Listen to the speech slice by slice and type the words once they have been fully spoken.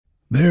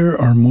There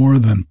are more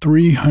than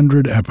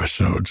 300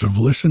 episodes of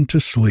Listen to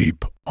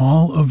Sleep,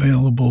 all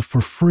available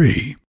for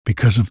free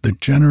because of the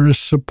generous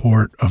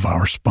support of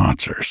our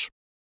sponsors.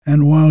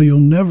 And while you'll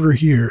never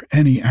hear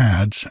any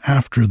ads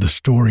after the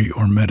story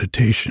or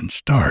meditation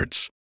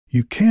starts,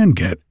 you can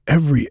get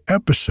every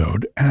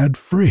episode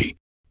ad-free,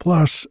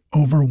 plus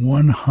over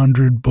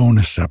 100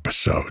 bonus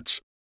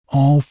episodes,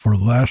 all for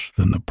less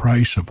than the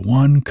price of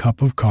one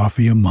cup of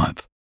coffee a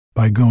month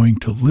by going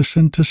to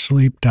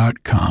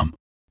listentosleep.com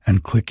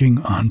and clicking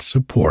on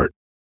support.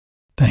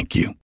 Thank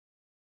you.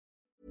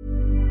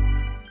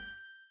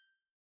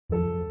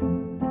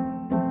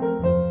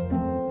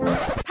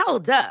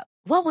 Hold up.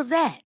 What was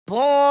that?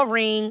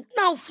 Boring.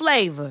 No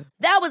flavor.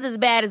 That was as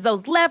bad as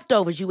those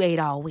leftovers you ate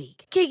all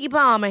week. Keke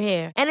Palmer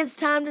here, and it's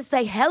time to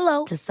say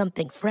hello to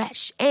something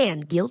fresh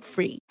and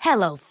guilt-free.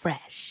 Hello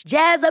Fresh.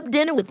 Jazz up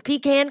dinner with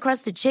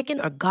pecan-crusted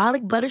chicken or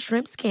garlic butter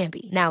shrimp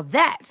scampi. Now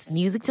that's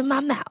music to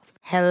my mouth.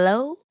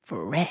 Hello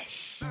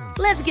Fresh.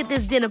 Let's get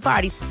this dinner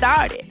party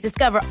started.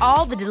 Discover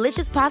all the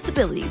delicious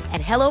possibilities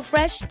at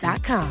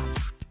hellofresh.com.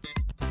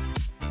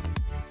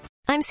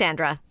 I'm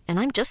Sandra, and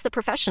I'm just the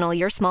professional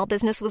your small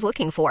business was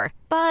looking for.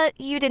 But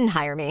you didn't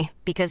hire me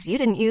because you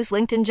didn't use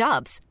LinkedIn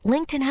Jobs.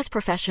 LinkedIn has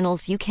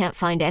professionals you can't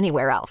find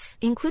anywhere else,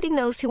 including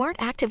those who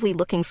aren't actively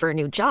looking for a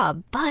new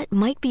job, but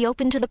might be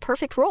open to the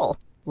perfect role,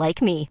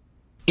 like me.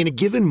 In a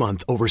given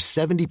month, over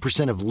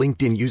 70% of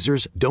LinkedIn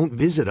users don't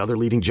visit other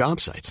leading job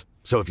sites.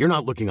 So if you're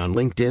not looking on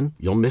LinkedIn,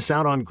 you'll miss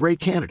out on great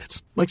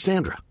candidates like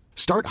Sandra.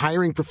 Start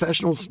hiring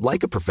professionals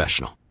like a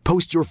professional.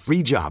 Post your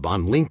free job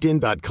on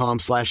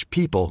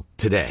linkedin.com/people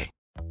today.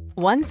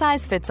 One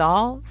size fits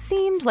all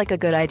seemed like a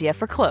good idea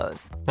for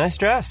clothes. Nice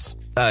dress.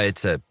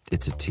 It's a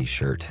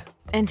t-shirt.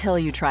 Until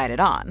you tried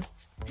it on.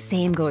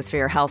 Same goes for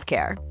your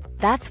healthcare.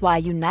 That's why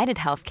United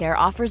Healthcare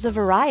offers a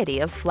variety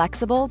of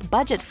flexible,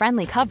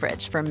 budget-friendly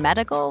coverage for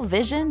medical,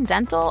 vision,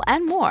 dental,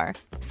 and more.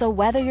 So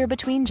whether you're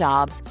between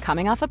jobs,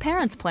 coming off a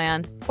parent's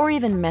plan, or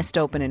even missed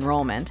open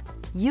enrollment,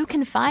 you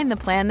can find the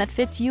plan that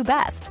fits you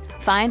best.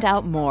 Find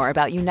out more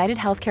about United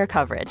Healthcare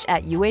coverage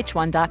at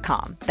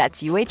uh1.com.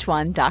 That's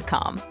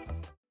uh1.com.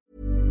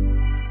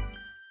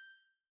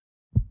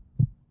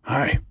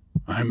 Hi,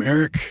 I'm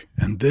Eric,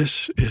 and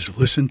this is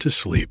Listen to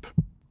Sleep,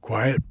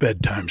 quiet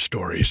bedtime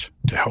stories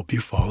to help you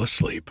fall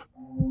asleep.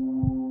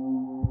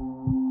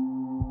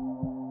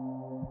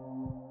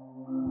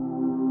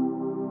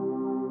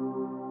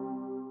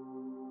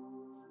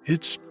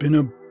 It's been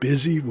a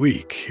busy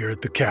week here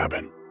at the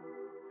cabin,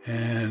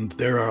 and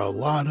there are a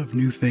lot of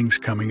new things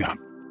coming up,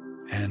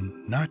 and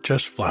not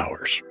just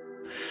flowers.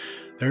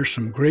 There's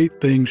some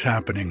great things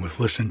happening with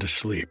Listen to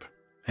Sleep,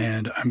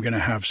 and I'm going to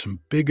have some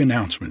big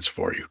announcements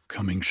for you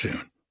coming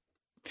soon.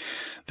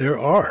 There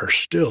are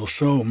still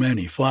so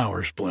many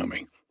flowers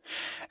blooming,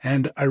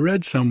 and I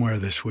read somewhere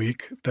this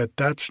week that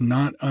that's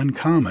not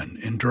uncommon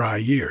in dry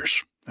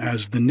years,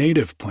 as the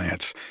native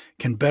plants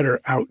can better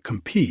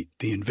outcompete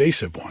the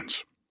invasive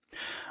ones.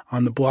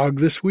 On the blog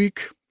this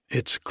week,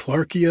 it's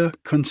Clarkia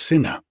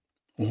consina,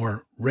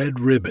 or red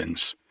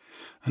ribbons,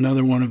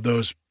 another one of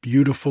those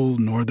beautiful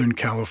Northern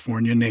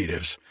California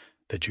natives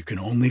that you can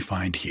only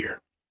find here.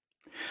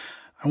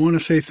 I want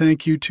to say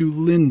thank you to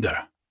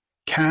Linda,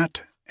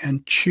 Kat,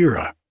 and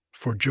Chira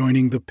for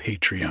joining the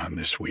Patreon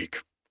this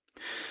week.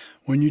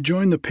 When you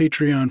join the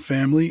Patreon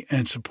family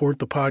and support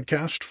the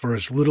podcast for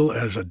as little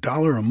as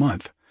 $1 a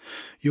month,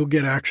 you'll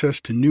get access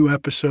to new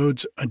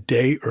episodes a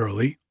day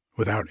early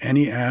without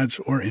any ads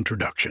or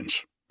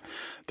introductions.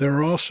 There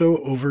are also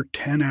over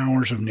 10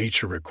 hours of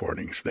nature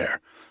recordings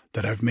there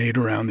that I've made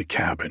around the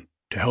cabin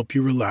to help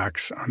you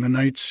relax on the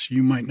nights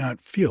you might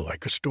not feel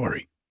like a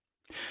story.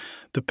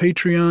 The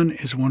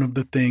Patreon is one of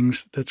the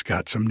things that's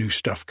got some new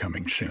stuff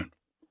coming soon.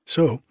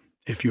 So,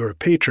 if you're a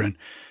patron,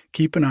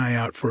 keep an eye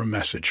out for a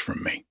message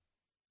from me.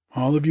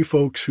 All of you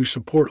folks who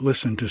support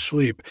Listen to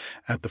Sleep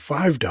at the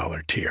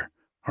 $5 tier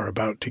are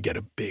about to get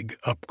a big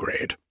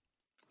upgrade.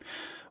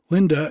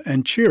 Linda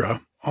and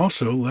Chira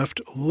also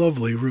left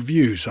lovely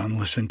reviews on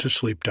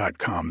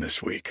listentosleep.com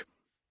this week.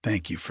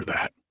 Thank you for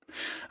that.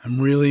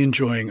 I'm really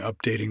enjoying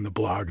updating the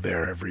blog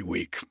there every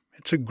week.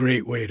 It's a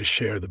great way to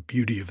share the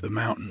beauty of the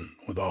mountain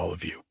with all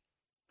of you.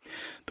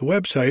 The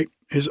website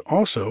is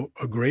also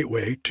a great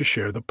way to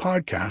share the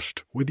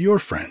podcast with your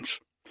friends.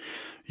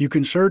 You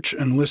can search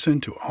and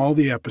listen to all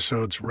the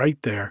episodes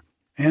right there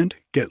and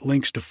get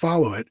links to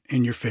follow it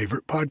in your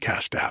favorite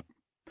podcast app.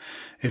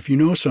 If you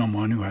know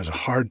someone who has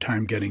a hard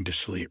time getting to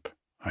sleep,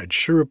 I'd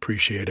sure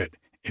appreciate it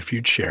if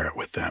you'd share it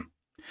with them.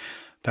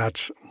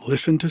 That's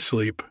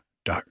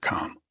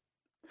listentosleep.com.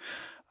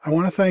 I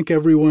want to thank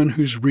everyone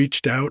who's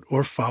reached out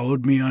or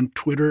followed me on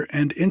Twitter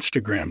and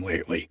Instagram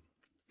lately.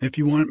 If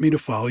you want me to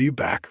follow you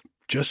back,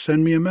 just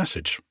send me a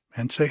message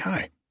and say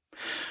hi.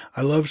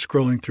 I love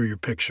scrolling through your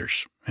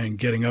pictures and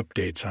getting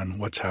updates on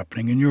what's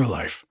happening in your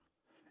life.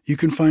 You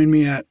can find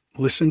me at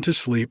Listen to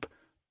Sleep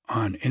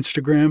on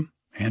Instagram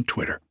and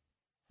Twitter.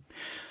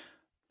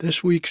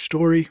 This week's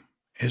story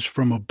is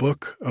from a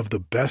book of the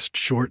best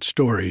short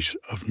stories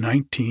of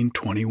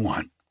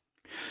 1921.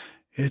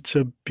 It's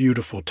a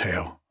beautiful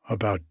tale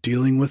about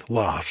dealing with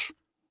loss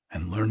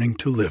and learning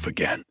to live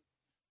again.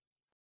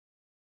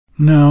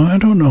 Now, I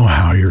don't know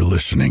how you're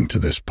listening to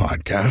this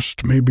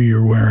podcast. Maybe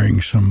you're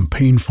wearing some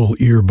painful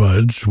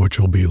earbuds, which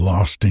will be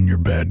lost in your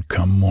bed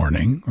come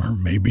morning, or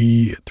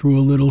maybe through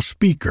a little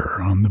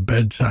speaker on the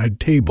bedside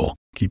table,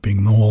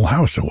 keeping the whole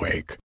house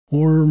awake.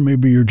 Or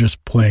maybe you're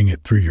just playing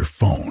it through your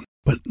phone.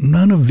 But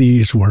none of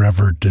these were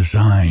ever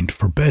designed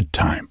for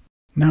bedtime.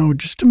 Now,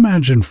 just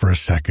imagine for a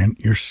second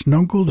you're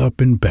snuggled up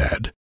in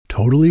bed,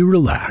 totally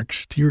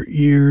relaxed, your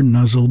ear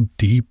nuzzled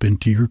deep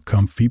into your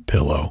comfy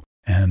pillow,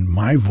 and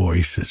my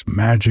voice is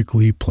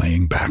magically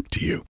playing back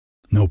to you.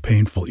 No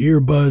painful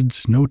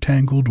earbuds, no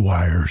tangled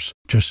wires,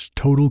 just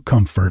total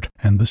comfort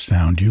and the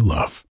sound you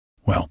love.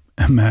 Well,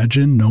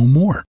 imagine no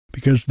more,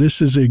 because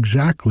this is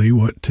exactly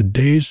what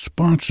today's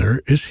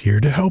sponsor is here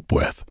to help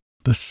with.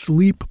 The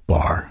Sleep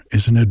Bar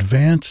is an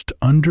advanced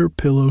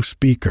under-pillow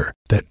speaker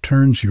that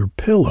turns your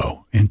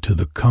pillow into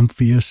the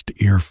comfiest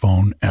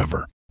earphone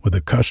ever. With a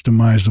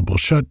customizable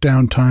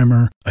shutdown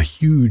timer, a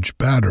huge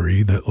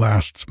battery that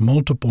lasts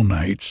multiple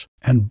nights,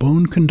 and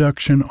bone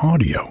conduction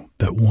audio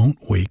that won't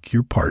wake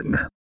your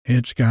partner.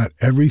 It's got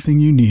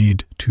everything you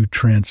need to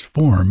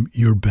transform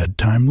your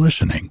bedtime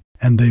listening.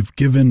 And they've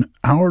given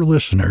our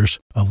listeners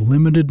a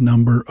limited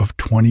number of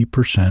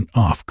 20%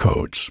 off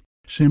codes.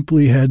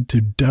 Simply head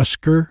to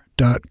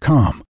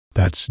dusker.com,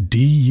 that's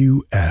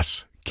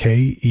DUSKER.com,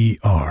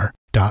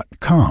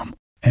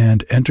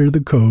 and enter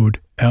the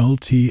code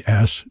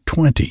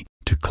LTS20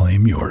 to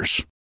claim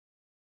yours.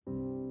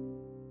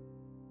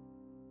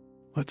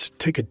 Let's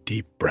take a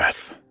deep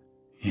breath.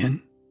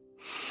 In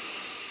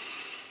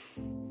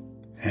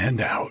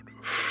and out.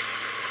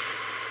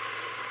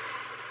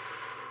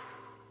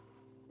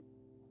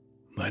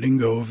 Letting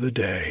go of the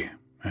day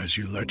as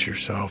you let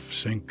yourself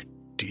sink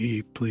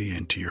deeply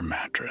into your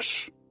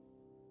mattress.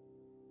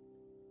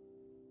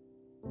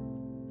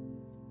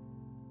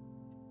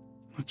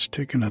 Let's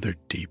take another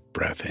deep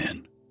breath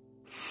in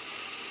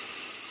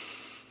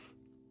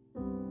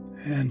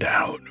and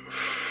out.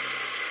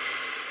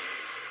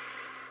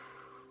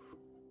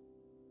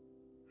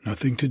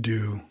 Nothing to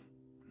do,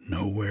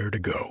 nowhere to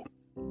go.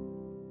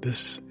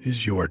 This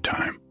is your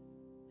time.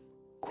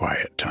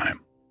 Quiet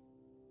time.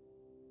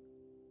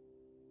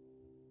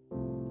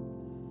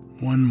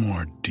 One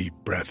more deep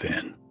breath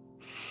in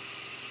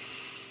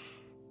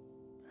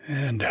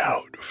and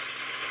out.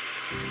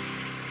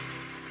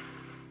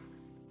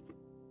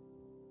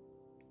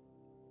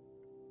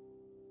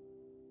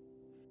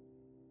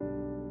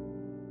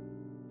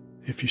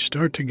 If you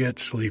start to get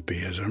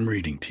sleepy as I'm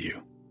reading to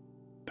you,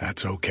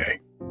 that's okay.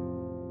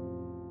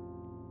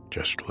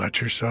 Just let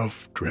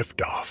yourself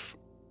drift off.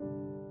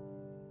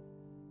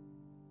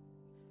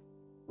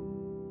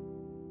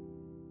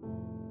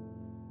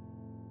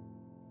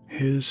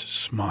 His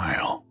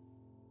smile.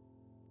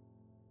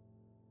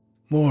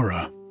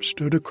 Laura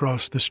stood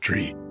across the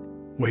street,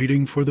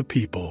 waiting for the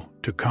people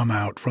to come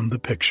out from the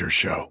picture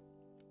show.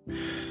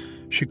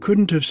 She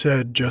couldn't have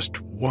said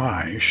just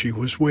why she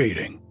was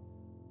waiting,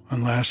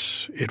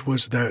 unless it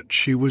was that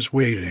she was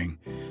waiting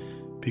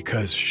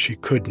because she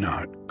could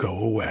not go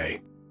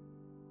away.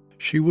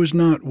 She was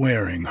not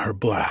wearing her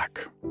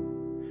black.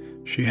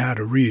 She had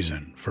a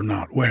reason for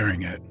not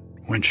wearing it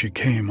when she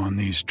came on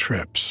these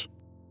trips,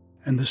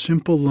 and the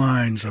simple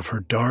lines of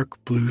her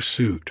dark blue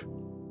suit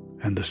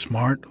and the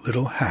smart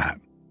little hat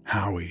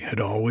Howie had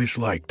always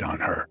liked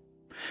on her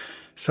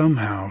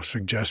somehow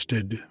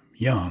suggested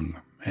young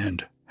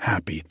and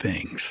happy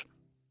things.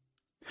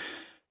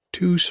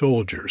 2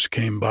 soldiers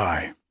came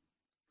by.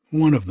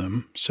 One of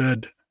them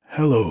said,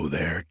 "Hello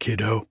there,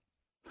 kiddo,"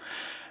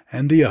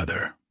 and the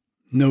other,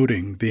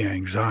 noting the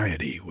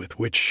anxiety with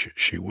which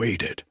she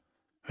waited,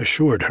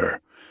 assured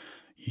her,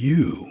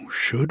 "You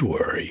should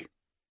worry."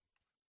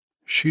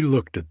 She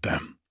looked at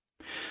them,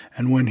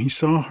 and when he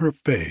saw her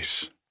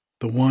face,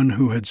 the one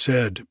who had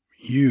said,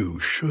 "You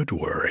should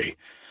worry,"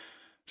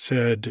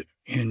 said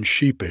in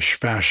sheepish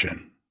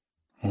fashion,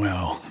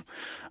 "Well,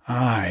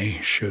 I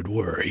should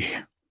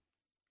worry,"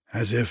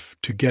 as if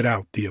to get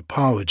out the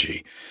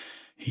apology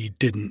he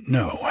didn't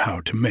know how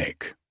to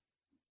make.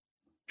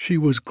 She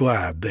was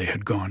glad they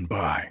had gone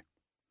by.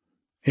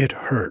 It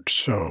hurt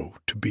so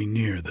to be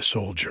near the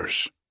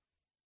soldiers.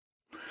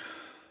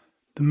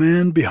 The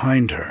man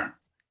behind her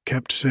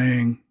kept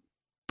saying,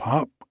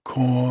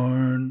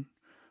 "Popcorn,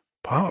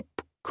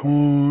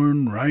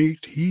 popcorn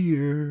right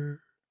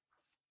here."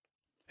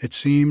 It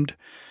seemed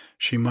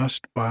she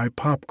must buy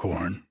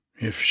popcorn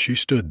if she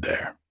stood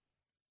there.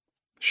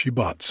 She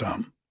bought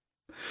some.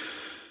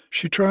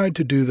 She tried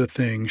to do the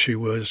thing she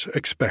was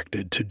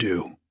expected to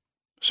do,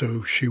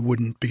 so she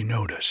wouldn't be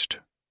noticed.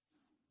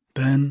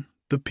 Then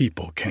the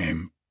people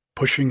came,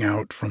 pushing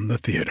out from the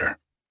theater.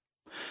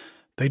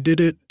 They did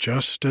it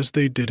just as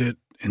they did it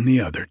in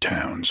the other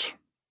towns.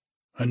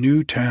 A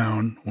new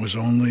town was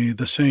only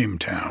the same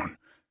town,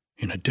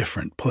 in a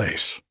different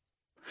place.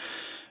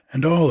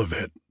 And all of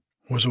it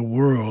was a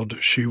world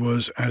she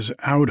was as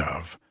out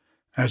of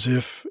as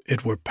if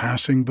it were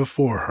passing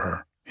before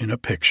her in a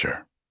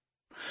picture.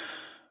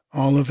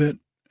 All of it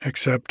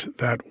except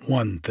that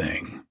one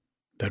thing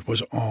that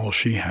was all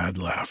she had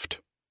left.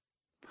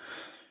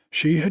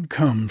 She had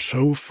come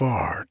so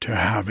far to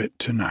have it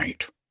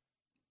tonight.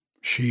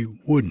 She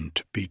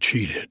wouldn't be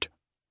cheated.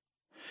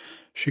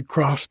 She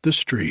crossed the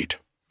street,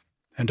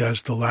 and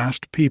as the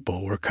last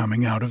people were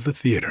coming out of the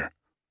theater,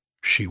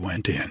 she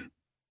went in.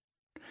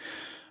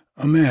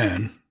 A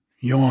man,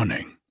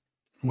 yawning,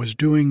 was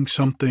doing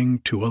something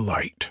to a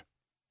light.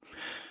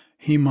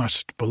 He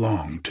must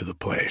belong to the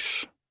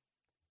place.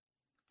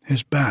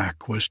 His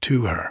back was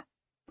to her,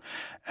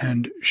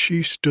 and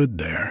she stood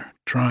there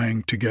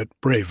trying to get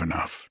brave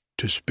enough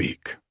to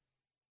speak.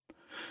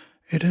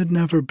 It had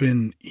never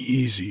been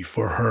easy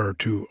for her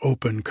to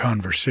open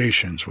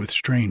conversations with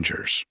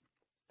strangers.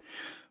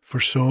 For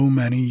so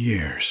many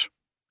years,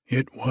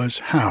 it was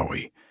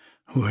Howie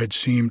who had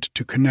seemed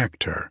to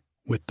connect her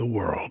with the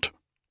world.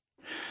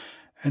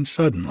 And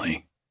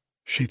suddenly,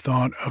 she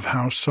thought of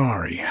how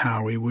sorry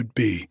Howie would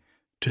be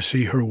to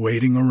see her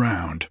waiting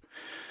around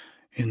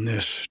in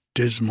this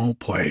dismal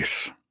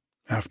place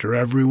after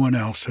everyone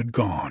else had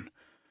gone,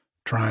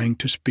 trying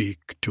to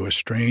speak to a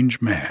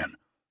strange man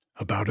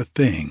about a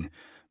thing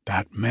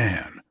that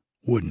man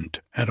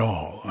wouldn't at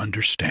all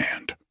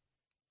understand.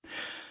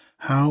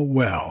 How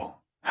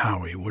well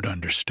Howie would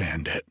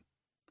understand it.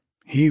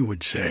 He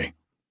would say,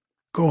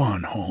 "Go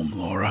on home,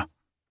 Laura.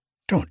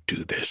 Don't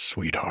do this,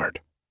 sweetheart."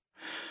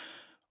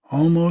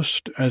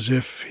 Almost as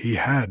if he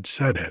had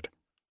said it,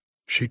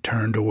 she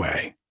turned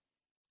away.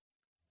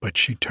 But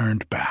she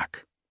turned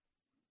back.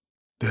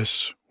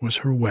 This was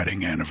her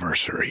wedding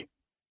anniversary.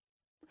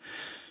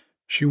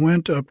 She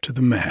went up to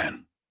the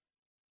man.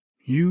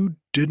 "You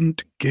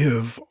didn't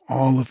give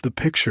all of the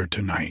picture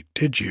tonight,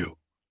 did you?"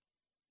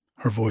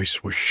 Her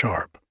voice was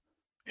sharp.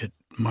 It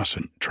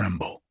mustn't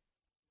tremble.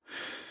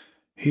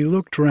 He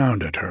looked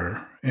round at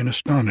her in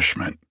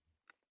astonishment.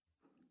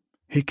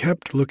 He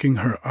kept looking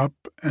her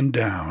up and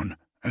down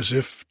as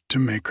if to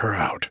make her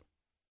out.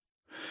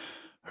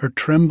 Her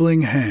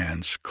trembling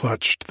hands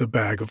clutched the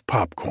bag of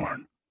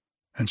popcorn,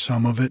 and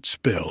some of it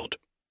spilled.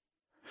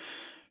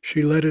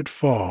 She let it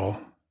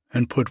fall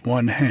and put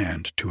one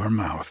hand to her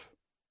mouth.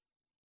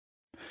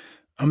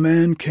 A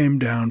man came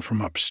down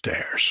from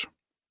upstairs.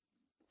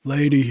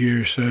 "Lady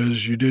here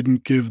says you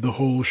didn't give the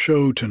whole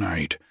show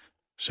tonight,"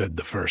 said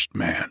the first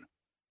man.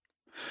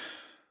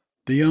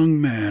 The young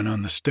man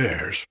on the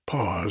stairs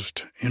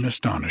paused in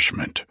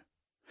astonishment.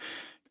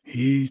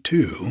 He,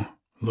 too,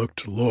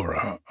 looked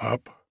Laura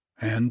up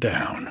and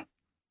down.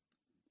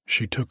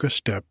 She took a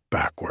step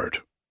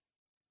backward.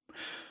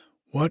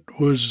 "What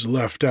was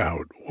left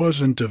out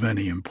wasn't of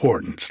any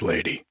importance,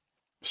 lady,"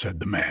 said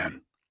the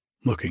man,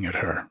 looking at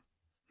her,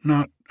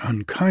 not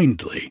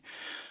unkindly,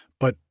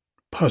 but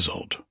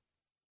puzzled.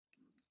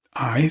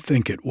 "I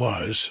think it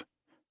was,"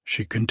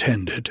 she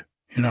contended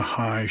in a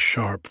high,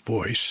 sharp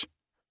voice.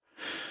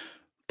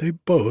 They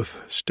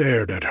both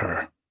stared at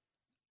her.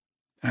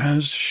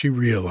 As she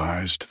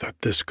realized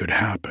that this could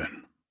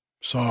happen,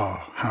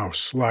 saw how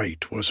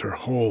slight was her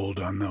hold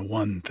on the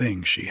one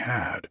thing she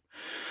had,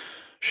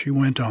 she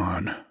went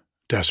on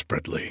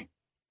desperately.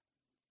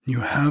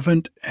 "You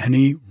haven't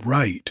any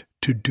right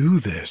to do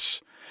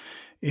this.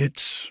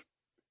 It's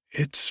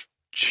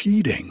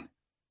cheating."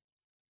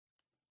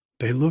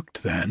 They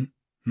looked then,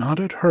 not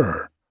at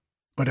her,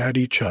 but at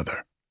each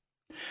other,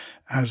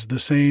 as the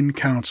sane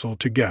counsel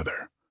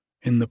together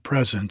in the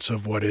presence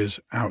of what is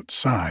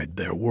outside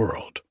their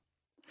world.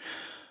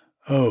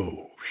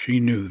 Oh, she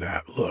knew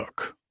that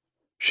look.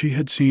 She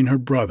had seen her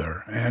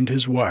brother and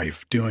his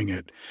wife doing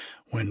it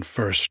when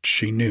first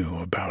she knew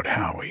about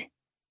Howie.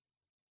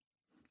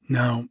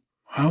 "Now,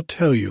 I'll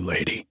tell you,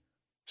 lady,"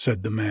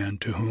 said the man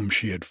to whom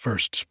she had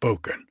first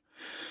spoken,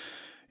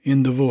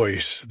 in the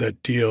voice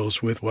that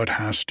deals with what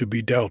has to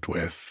be dealt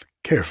with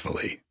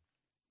carefully.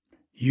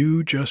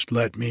 "You just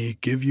let me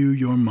give you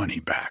your money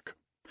back.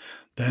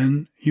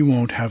 Then you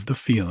won't have the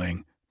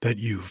feeling that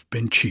you've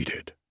been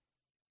cheated."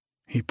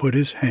 He put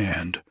his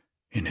hand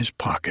in his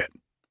pocket.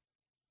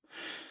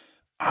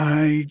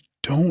 "I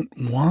don't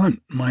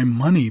want my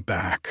money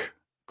back,"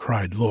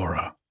 cried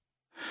Laura.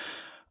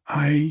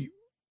 "I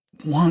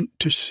want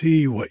to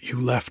see what you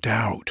left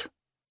out."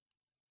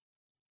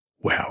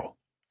 "Well,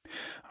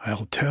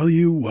 I'll tell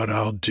you what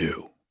I'll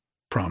do,"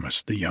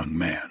 promised the young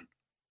man,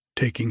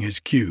 taking his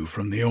cue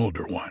from the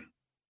older one.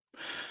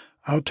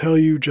 "I'll tell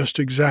you just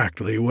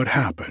exactly what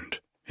happened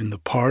in the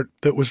part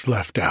that was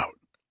left out."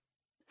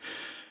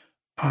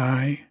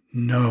 "I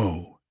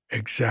know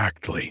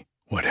exactly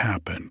what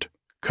happened,"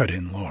 cut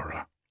in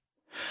Laura.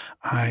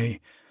 I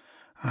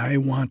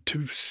want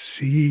to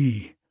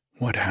see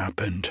what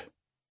happened."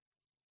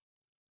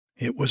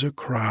 It was a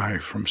cry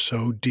from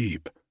so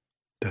deep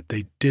that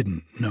they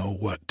didn't know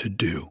what to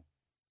do.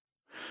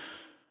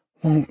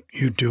 "Won't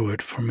you do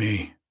it for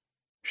me?"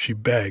 she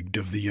begged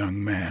of the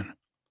young man,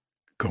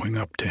 going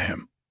up to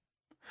him.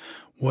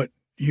 "What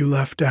you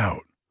left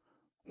out,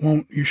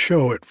 won't you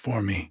show it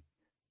for me?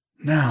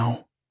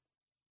 Now?"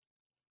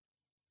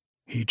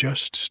 He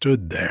just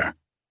stood there,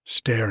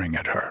 staring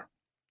at her.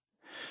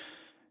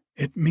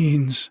 "It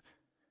means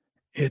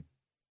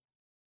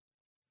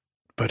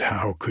but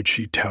how could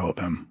she tell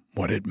them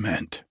what it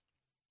meant?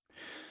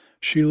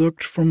 She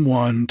looked from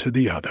one to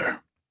the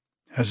other,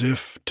 as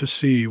if to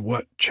see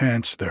what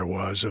chance there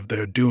was of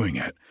their doing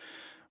it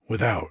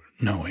without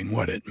knowing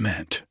what it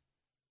meant.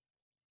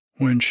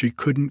 When she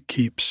couldn't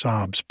keep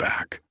sobs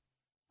back,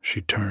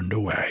 she turned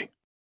away.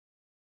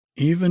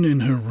 Even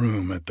in her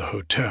room at the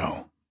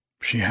hotel,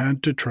 she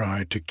had to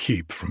try to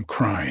keep from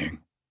crying.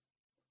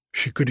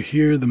 She could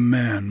hear the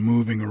man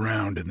moving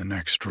around in the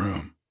next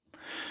room,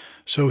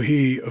 so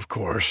he, of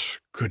course,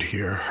 could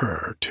hear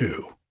her,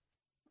 too.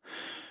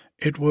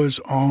 It was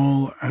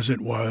all as it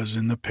was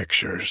in the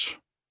pictures.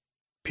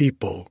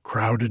 People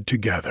crowded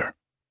together,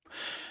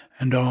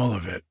 and all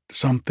of it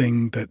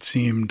something that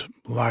seemed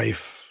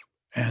life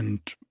and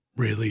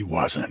really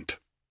wasn't.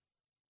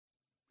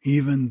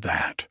 Even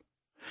that,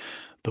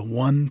 the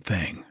one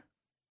thing,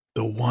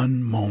 the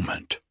one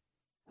moment,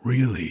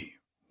 really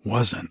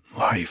wasn't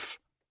life.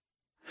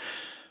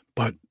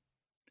 But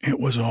it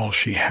was all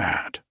she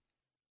had.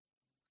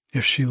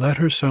 If she let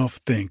herself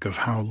think of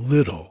how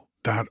little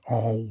that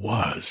all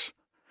was,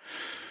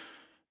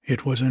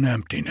 it was an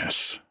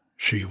emptiness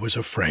she was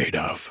afraid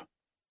of.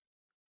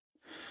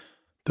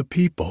 The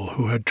people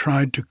who had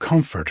tried to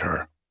comfort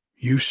her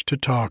used to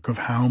talk of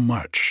how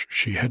much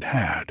she had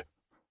had.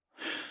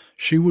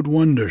 She would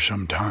wonder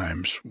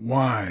sometimes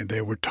why they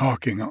were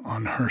talking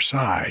on her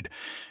side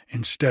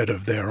instead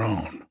of their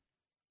own.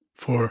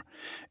 For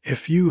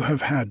if you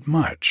have had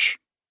much,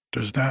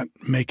 does that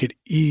make it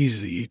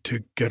easy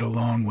to get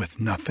along with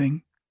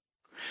nothing?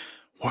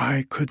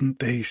 Why couldn't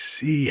they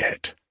see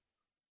it?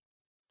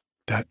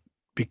 That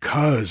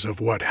because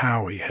of what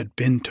Howie had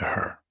been to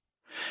her,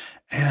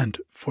 and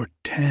for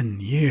 10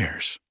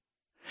 years,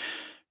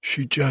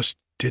 she just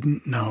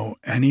didn't know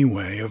any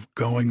way of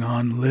going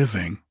on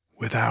living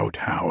without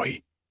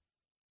Howie.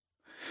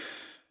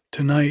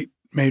 Tonight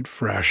made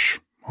fresh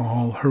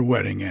all her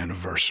wedding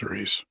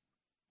anniversaries,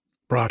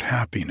 brought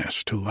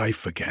happiness to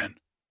life again.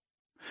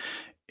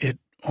 It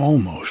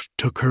almost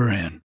took her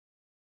in.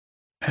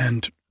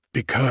 And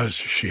because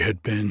she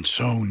had been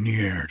so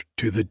near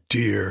to the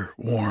dear,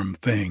 warm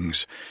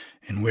things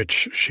in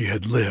which she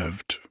had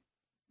lived,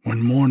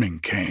 when morning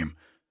came,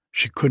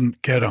 she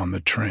couldn't get on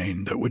the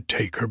train that would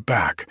take her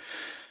back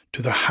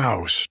to the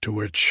house to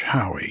which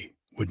Howie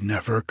would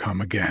never come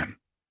again.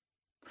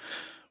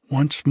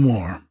 Once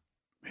more,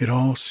 it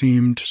all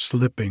seemed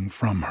slipping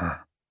from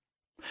her.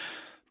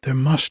 There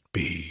must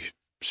be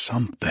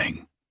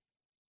something.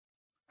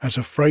 As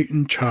a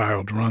frightened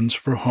child runs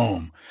for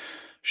home,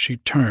 she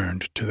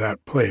turned to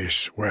that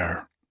place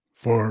where,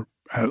 for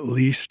at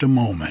least a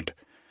moment,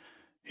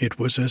 it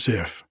was as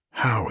if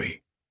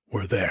Howie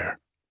were there.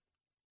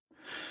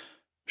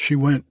 She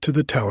went to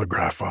the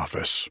telegraph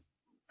office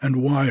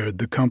and wired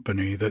the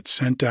company that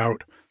sent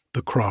out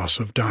The Cross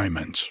of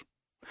Diamonds,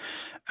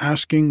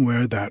 asking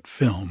where that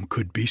film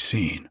could be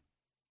seen.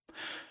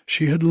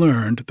 She had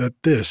learned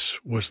that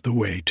this was the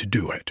way to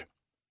do it.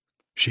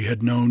 She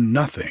had known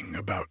nothing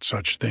about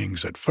such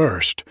things at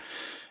first.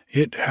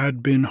 It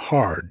had been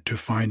hard to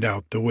find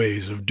out the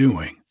ways of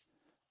doing.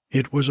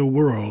 It was a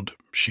world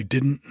she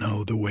didn't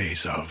know the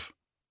ways of.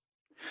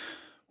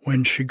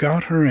 When she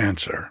got her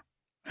answer,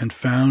 and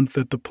found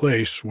that the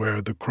place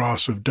where The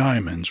Cross of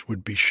Diamonds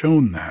would be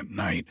shown that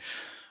night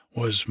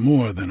was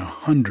more than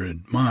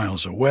 100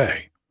 miles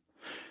away,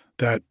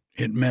 that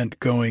it meant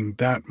going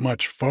that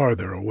much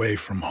farther away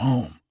from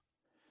home,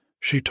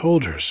 she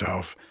told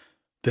herself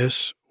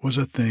this was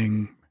a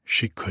thing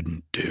she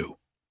couldn't do.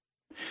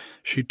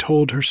 She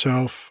told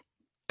herself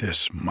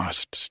this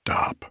must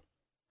stop,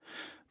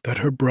 that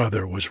her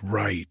brother was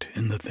right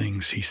in the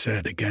things he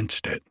said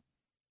against it.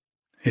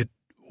 It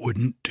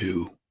wouldn't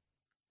do.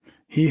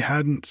 He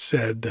hadn't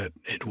said that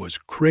it was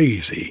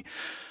crazy,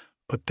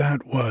 but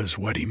that was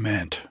what he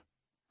meant,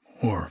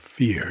 or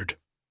feared.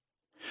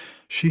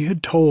 She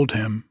had told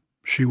him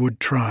she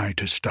would try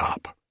to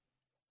stop.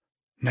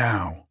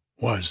 Now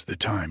was the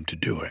time to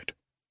do it.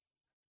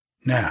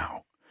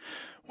 Now,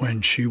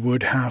 when she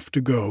would have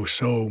to go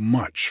so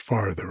much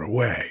farther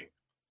away.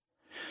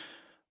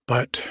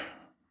 But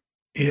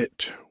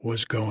it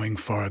was going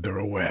farther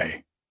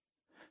away.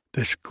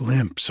 This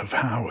glimpse of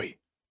Howie.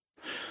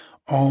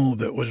 All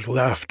that was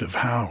left of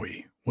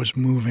Howie was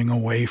moving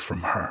away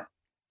from her.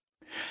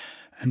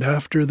 And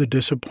after the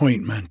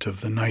disappointment of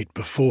the night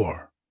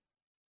before,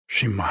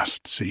 she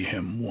must see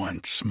him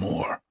once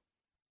more.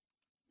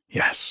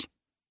 Yes.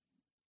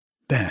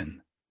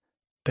 Then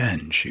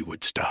she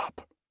would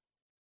stop.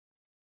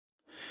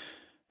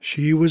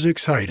 She was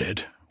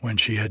excited when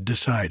she had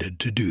decided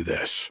to do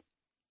this.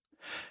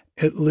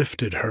 It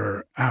lifted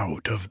her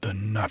out of the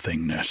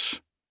nothingness.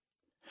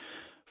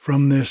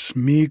 From this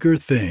meager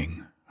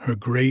thing, her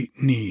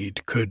great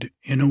need could,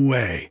 in a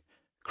way,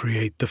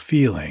 create the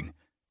feeling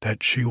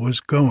that she was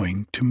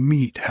going to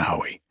meet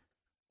Howie.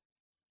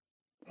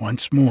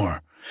 Once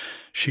more,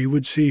 she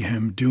would see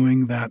him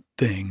doing that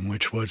thing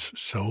which was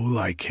so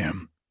like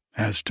him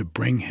as to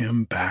bring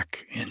him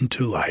back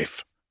into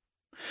life.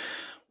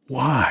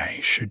 Why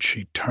should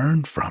she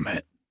turn from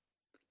it?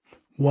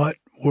 What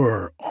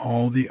were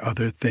all the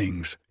other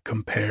things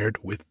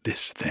compared with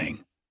this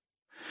thing?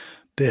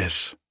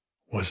 This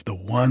was the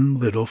one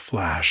little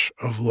flash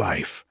of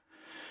life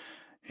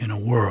in a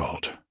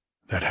world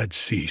that had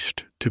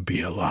ceased to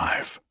be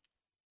alive.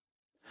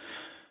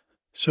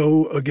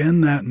 So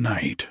again that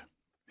night,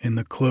 in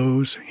the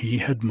clothes he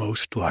had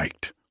most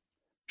liked,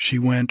 she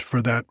went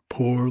for that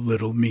poor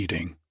little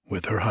meeting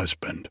with her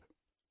husband.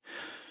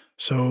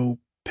 So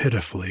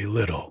pitifully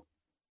little,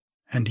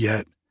 and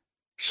yet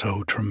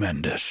so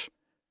tremendous,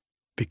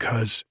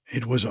 because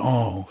it was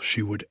all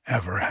she would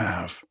ever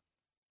have.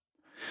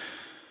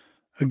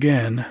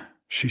 Again,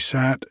 she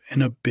sat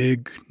in a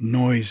big,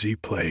 noisy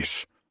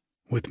place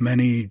with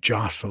many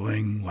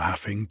jostling,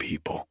 laughing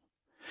people,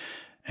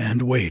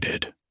 and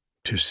waited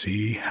to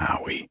see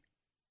Howie.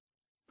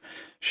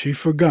 She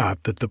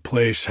forgot that the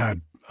place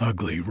had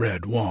ugly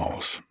red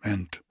walls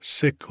and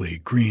sickly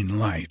green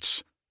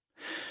lights.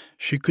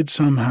 She could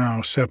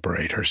somehow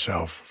separate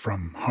herself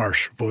from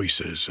harsh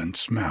voices and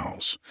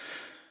smells,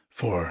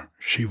 for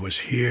she was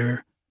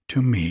here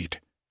to meet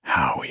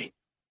Howie.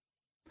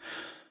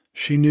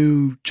 She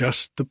knew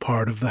just the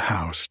part of the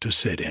house to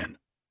sit in.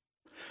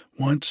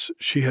 Once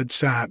she had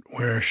sat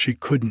where she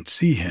couldn't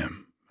see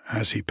him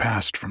as he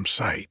passed from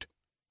sight.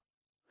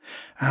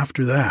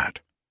 After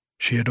that,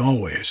 she had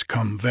always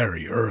come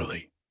very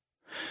early,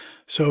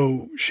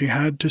 so she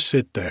had to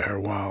sit there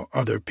while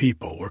other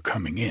people were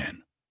coming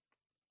in.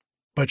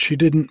 But she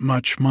didn't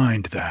much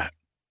mind that.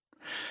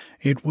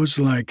 It was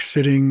like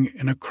sitting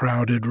in a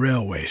crowded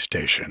railway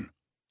station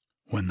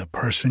when the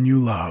person you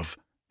love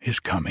is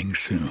coming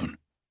soon.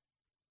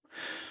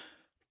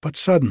 But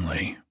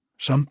suddenly,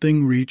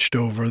 something reached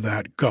over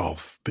that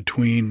gulf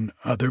between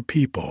other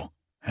people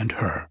and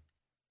her.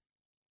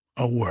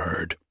 A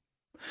word.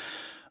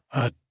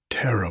 A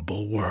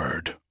terrible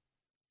word.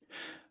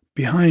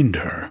 Behind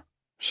her,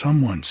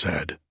 someone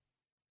said,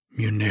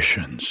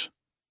 "Munitions."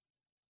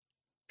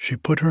 She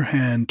put her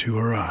hand to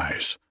her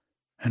eyes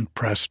and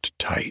pressed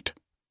tight.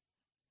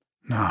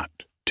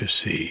 Not to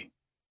see.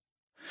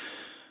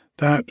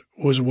 That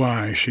was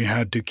why she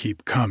had to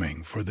keep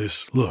coming for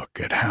this look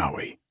at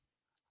Howie.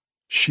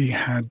 She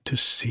had to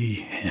see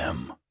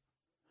him,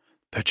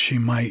 that she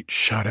might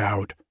shut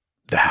out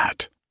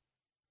that.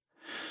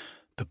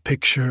 The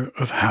picture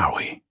of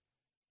Howie,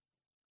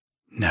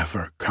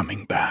 never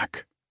coming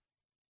back.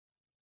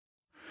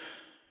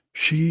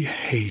 She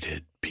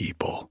hated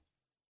people.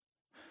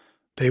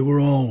 They were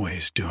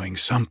always doing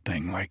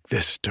something like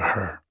this to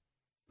her.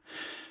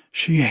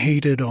 She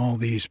hated all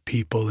these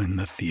people in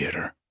the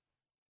theater.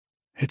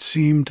 It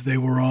seemed they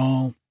were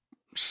all,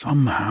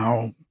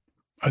 somehow,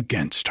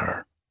 against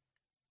her.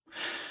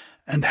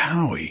 And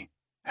Howie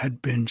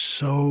had been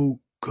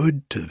so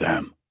good to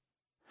them.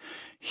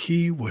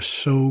 He was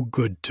so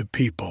good to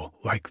people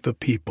like the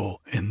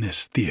people in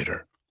this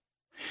theater.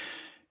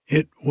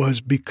 It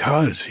was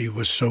because he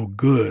was so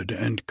good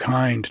and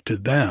kind to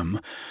them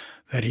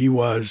that he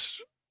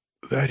was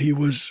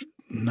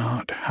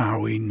not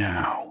Howie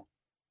now.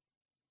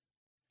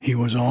 He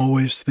was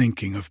always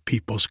thinking of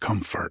people's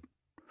comfort,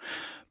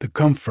 the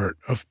comfort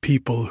of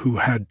people who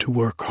had to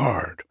work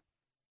hard.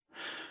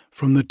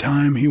 From the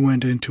time he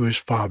went into his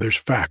father's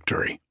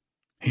factory,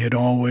 he had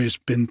always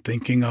been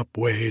thinking up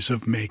ways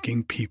of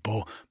making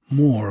people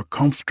more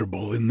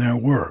comfortable in their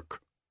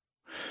work.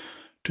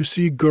 To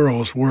see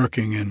girls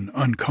working in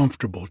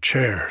uncomfortable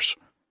chairs,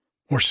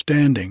 or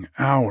standing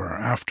hour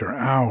after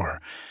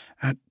hour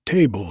at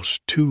tables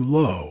too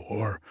low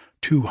or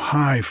too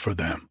high for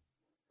them,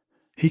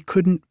 he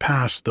couldn't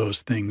pass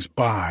those things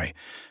by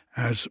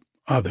as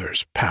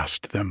others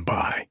passed them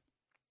by.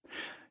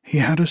 He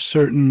had a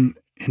certain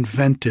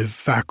inventive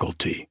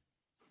faculty,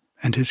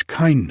 and his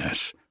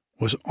kindness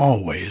was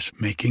always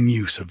making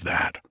use of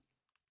that.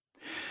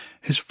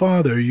 His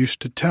father used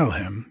to tell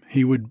him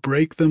he would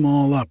break them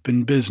all up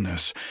in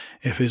business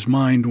if his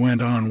mind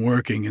went on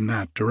working in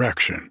that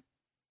direction.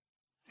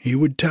 He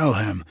would tell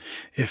him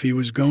if he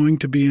was going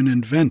to be an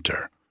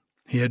inventor,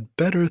 he had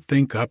better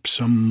think up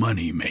some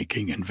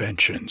money-making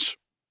inventions.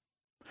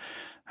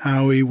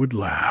 Howie would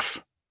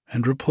laugh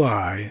and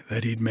reply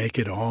that he'd make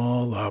it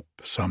all up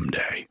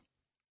someday.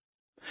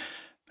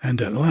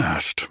 And at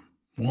last,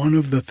 one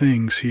of the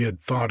things he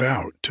had thought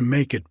out to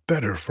make it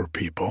better for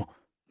people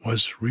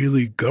was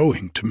really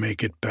going to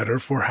make it better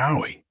for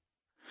Howie.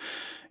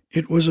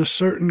 It was a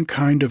certain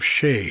kind of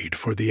shade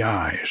for the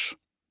eyes.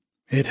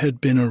 It had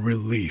been a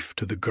relief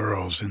to the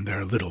girls in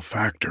their little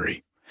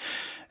factory,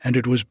 and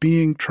it was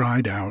being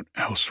tried out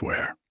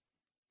elsewhere.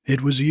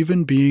 It was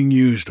even being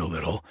used a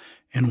little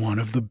in one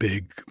of the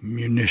big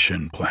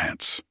munition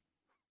plants.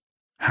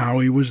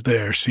 Howie was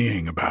there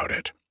seeing about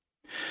it.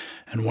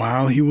 And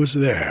while he was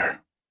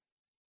there,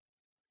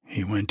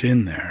 he went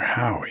in there,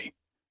 Howie.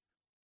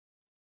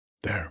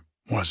 There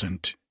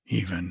wasn't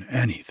even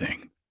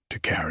anything to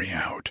carry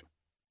out.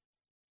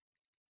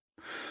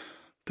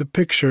 The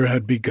picture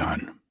had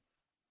begun.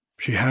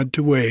 She had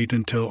to wait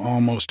until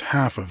almost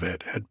half of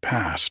it had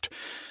passed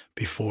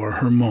before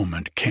her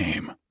moment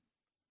came.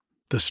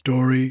 The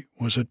story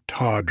was a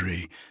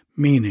tawdry,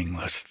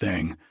 meaningless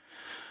thing,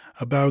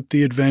 about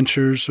the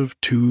adventures of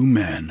two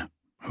men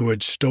who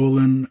had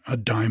stolen a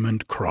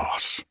diamond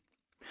cross,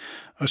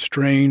 a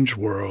strange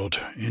world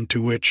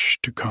into which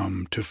to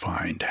come to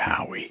find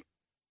Howie.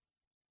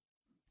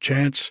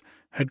 Chance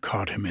had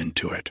caught him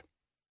into it.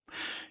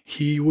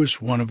 He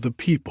was one of the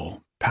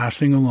people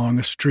passing along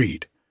a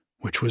street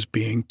which was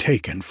being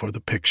taken for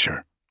the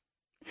picture.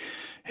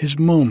 His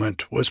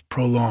moment was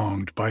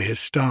prolonged by his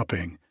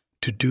stopping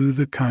to do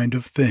the kind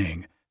of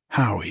thing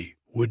Howie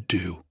would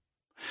do.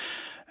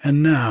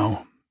 And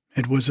now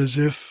it was as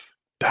if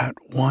that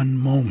one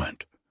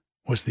moment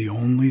was the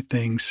only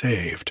thing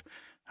saved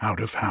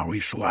out of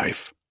Howie's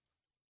life.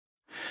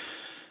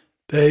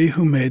 They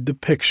who made the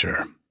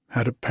picture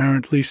had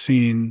apparently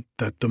seen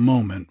that the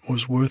moment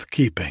was worth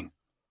keeping.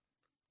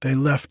 They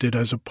left it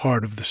as a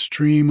part of the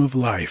stream of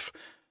life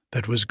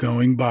that was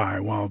going by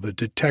while the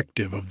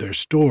detective of their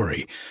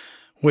story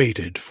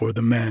waited for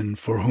the men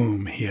for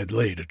whom he had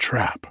laid a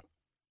trap.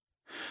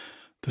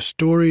 The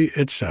story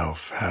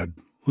itself had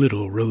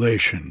little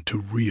relation to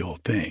real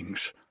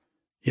things,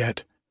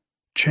 yet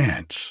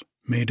chance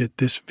made it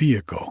this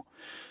vehicle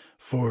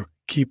for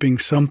keeping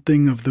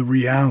something of the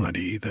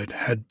reality that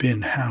had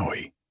been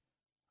Howie,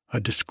 a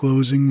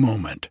disclosing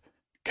moment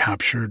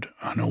captured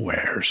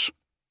unawares.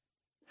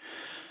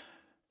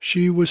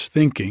 She was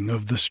thinking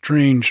of the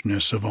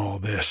strangeness of all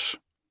this,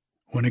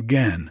 when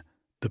again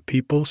the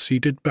people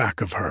seated back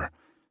of her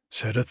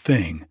said a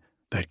thing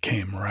that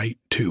came right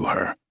to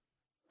her.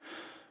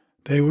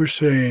 They were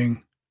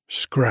saying,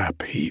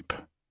 "Scrap heap."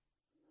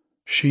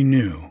 She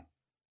knew,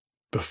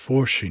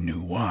 before she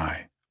knew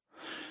why,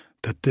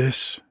 that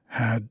this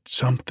had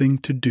something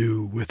to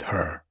do with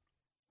her.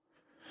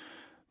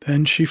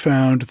 Then she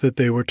found that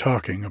they were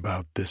talking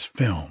about this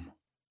film.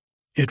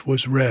 It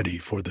was ready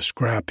for the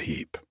scrap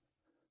heap.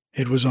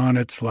 It was on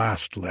its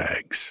last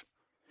legs.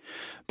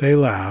 They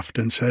laughed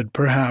and said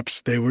perhaps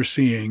they were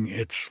seeing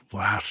its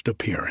last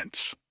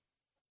appearance.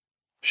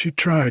 She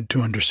tried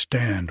to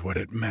understand what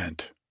it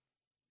meant.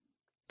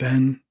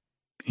 Then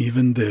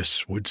even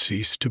this would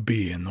cease to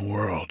be in the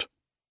world.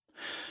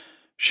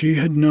 She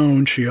had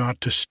known she ought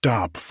to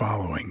stop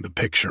following the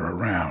picture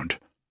around.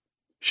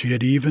 She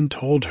had even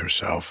told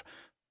herself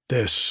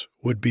this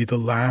would be the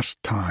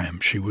last time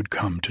she would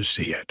come to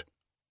see it.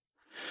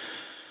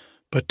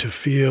 But to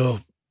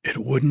feel it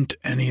wouldn't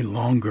any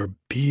longer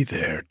be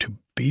there to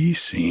be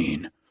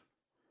seen,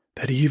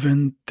 that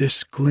even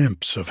this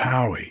glimpse of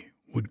Howie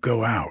would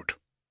go out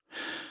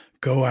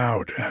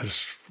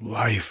as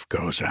life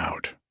goes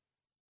out.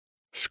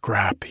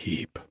 Scrap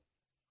heap.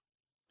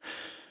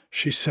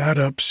 She sat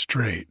up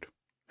straight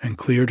and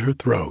cleared her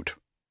throat.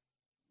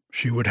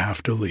 She would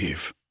have to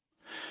leave.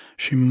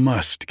 She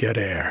must get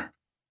air.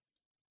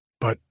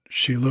 But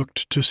she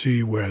looked to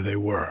see where they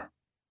were.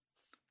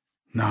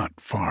 Not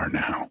far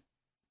now.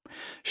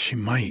 She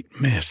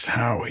might miss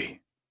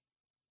Howie.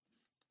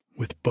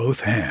 With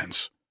both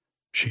hands,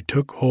 she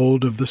took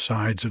hold of the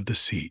sides of the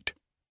seat.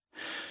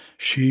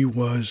 She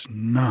was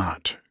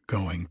not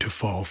going to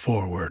fall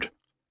forward,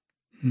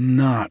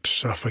 not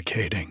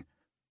suffocating.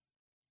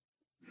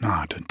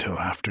 Not until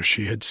after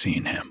she had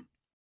seen him.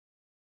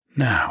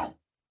 Now,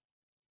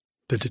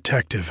 the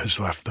detective has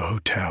left the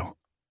hotel.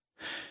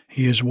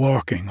 He is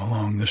walking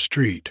along the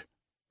street.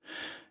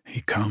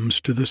 He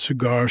comes to the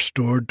cigar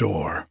store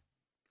door,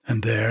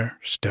 and there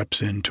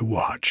steps in to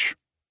watch.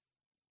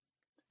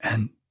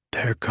 And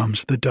there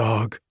comes the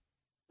dog.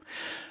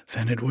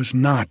 Then it was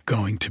not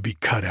going to be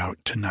cut out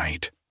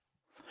tonight.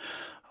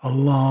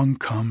 Along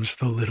comes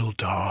the little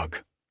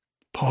dog,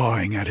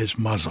 pawing at his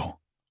muzzle.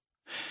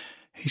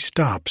 He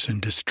stops in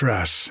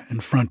distress in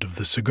front of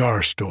the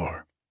cigar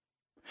store.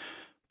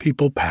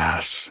 People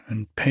pass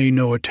and pay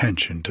no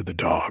attention to the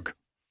dog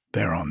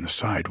there on the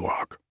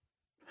sidewalk.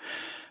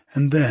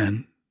 And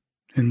then,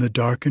 in the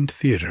darkened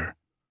theater,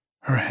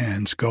 her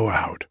hands go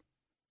out,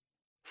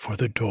 for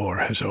the door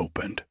has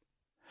opened,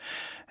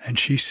 and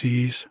she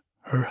sees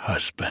her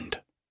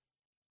husband,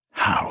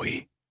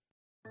 Howie.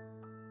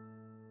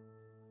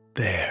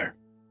 There,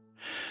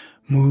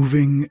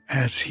 moving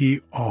as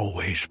he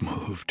always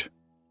moved.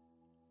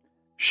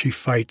 She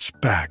fights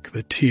back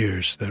the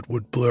tears that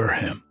would blur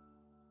him.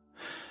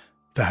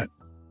 That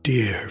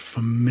dear,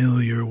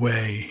 familiar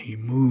way he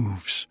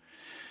moves.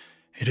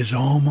 It is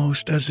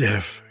almost as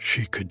if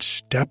she could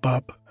step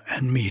up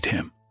and meet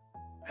him,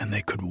 and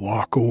they could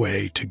walk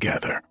away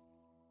together.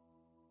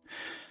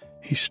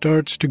 He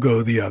starts to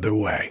go the other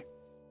way.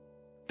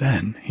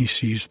 Then he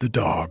sees the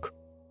dog.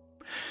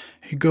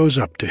 He goes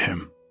up to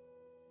him.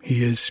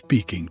 He is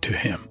speaking to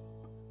him,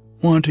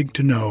 wanting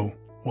to know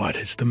what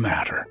is the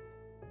matter.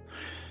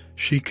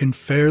 She can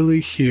fairly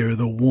hear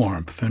the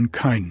warmth and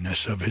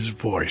kindness of his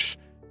voice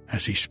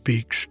as he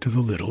speaks to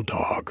the little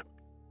dog.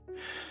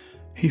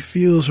 He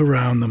feels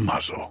around the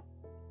muzzle,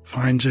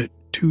 finds it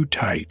too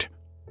tight.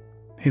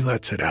 He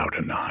lets it out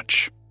a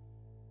notch.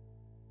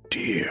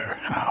 Dear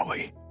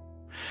Howie.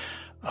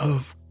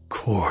 Of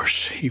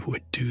course he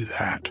would do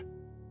that.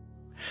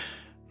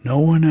 No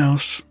one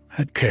else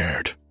had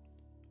cared,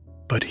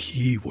 but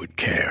he would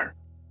care.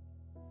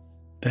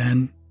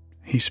 Then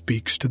he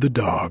speaks to the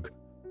dog,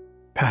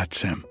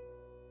 pats him,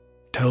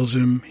 tells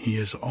him he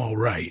is all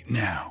right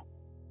now.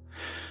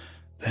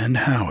 Then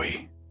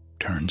Howie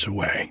turns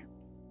away.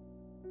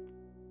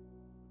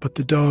 But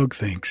the dog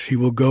thinks he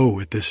will go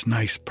with this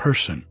nice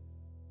person.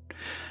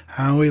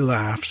 Howie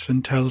laughs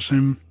and tells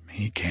him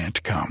he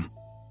can't come.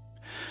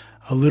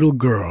 A little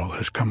girl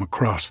has come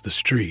across the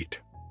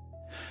street.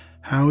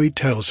 Howie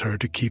tells her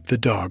to keep the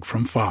dog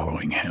from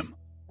following him.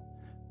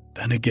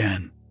 Then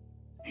again,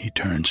 he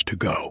turns to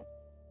go.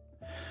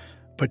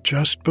 But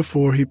just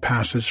before he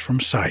passes from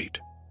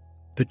sight,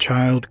 the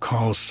child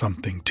calls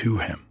something to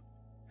him,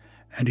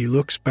 and he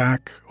looks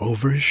back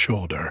over his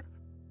shoulder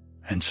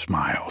and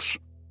smiles.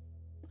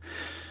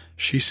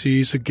 She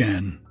sees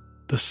again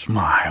the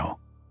smile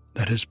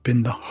that has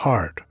been the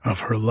heart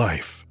of her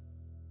life.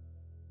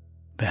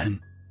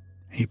 Then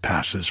he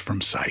passes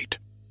from sight.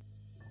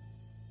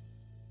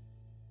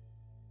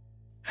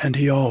 And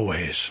he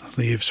always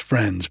leaves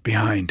friends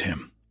behind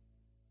him,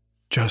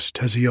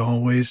 just as he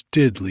always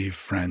did leave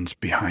friends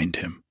behind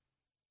him.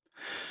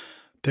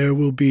 There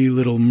will be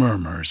little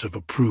murmurs of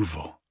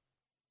approval.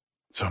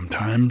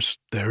 Sometimes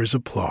there is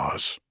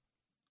applause.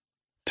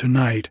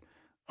 Tonight,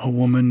 a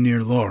woman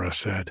near Laura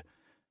said,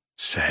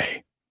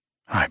 "Say,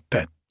 I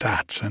bet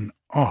that's an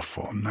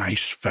awful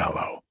nice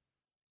fellow."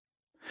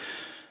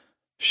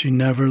 She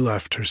never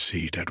left her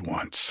seat at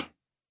once,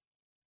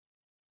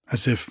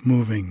 as if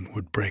moving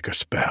would break a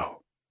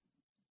spell.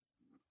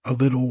 A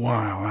little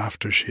while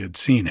after she had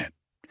seen it,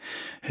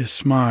 his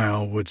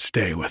smile would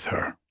stay with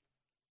her.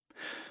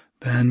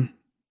 Then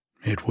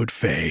it would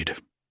fade,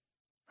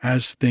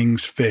 as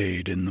things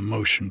fade in the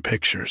motion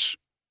pictures.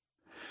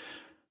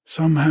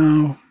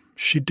 Somehow,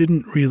 she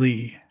didn't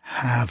really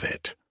have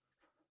it.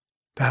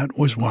 That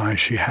was why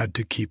she had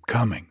to keep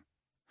coming,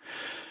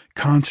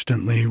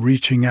 constantly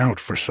reaching out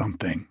for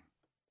something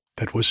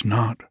that was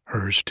not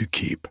hers to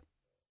keep.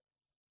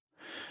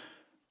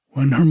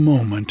 When her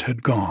moment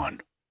had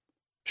gone,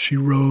 she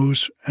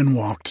rose and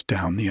walked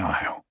down the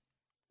aisle.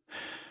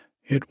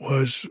 It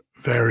was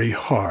very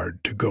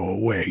hard to go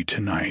away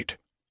tonight.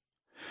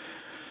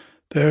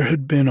 There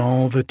had been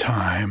all the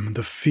time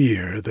the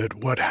fear that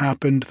what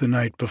happened the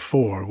night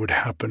before would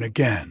happen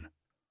again,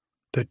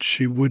 that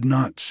she would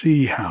not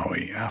see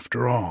Howie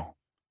after all.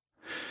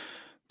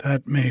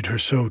 That made her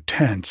so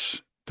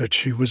tense that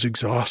she was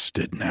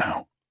exhausted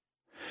now.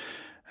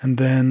 And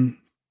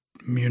then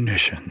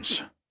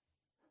munitions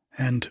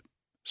and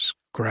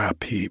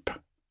scrap heap.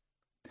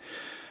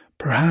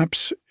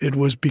 Perhaps it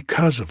was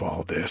because of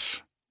all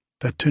this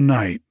that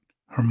tonight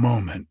her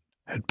moment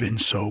had been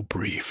so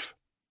brief.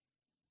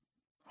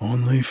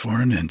 Only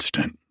for an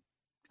instant,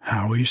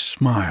 Howie's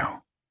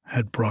smile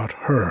had brought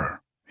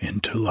her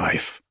into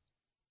life.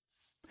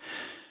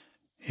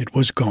 It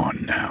was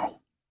gone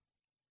now.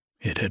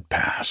 It had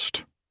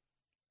passed.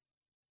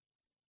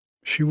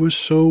 She was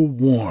so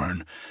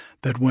worn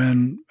that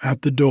when,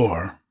 at the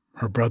door,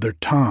 her brother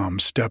Tom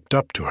stepped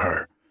up to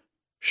her,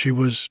 she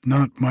was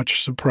not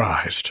much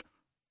surprised,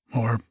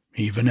 or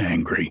even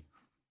angry.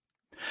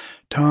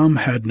 Tom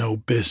had no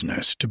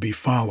business to be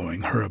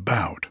following her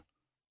about.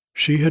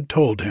 She had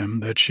told him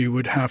that she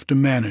would have to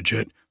manage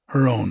it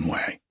her own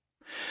way,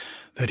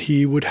 that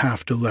he would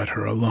have to let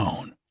her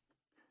alone.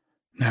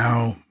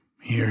 Now,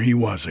 here he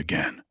was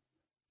again,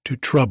 to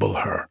trouble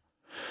her,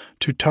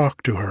 to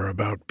talk to her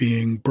about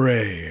being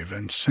brave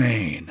and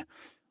sane,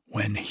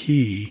 when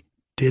he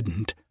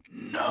didn't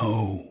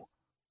know,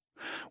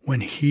 when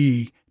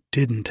he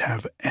didn't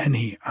have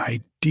any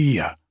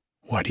idea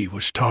what he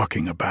was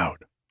talking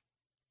about.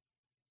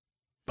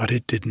 But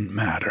it didn't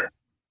matter.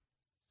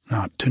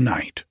 Not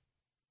tonight.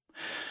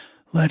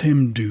 Let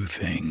him do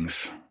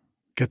things,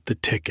 get the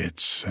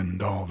tickets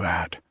and all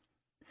that.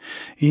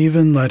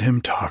 Even let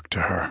him talk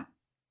to her.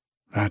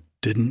 That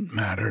didn't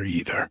matter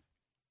either.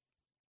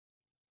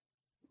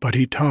 But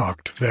he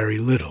talked very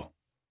little.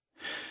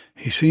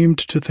 He seemed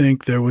to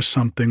think there was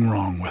something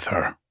wrong with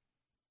her.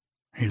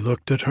 He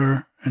looked at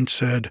her and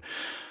said,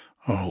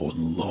 "Oh,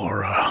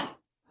 Laura,"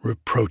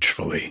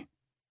 reproachfully,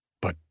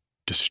 but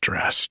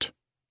distressed.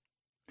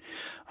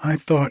 "I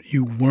thought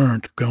you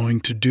weren't going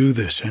to do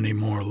this any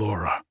more,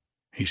 Laura,"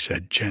 he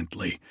said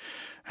gently,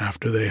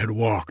 after they had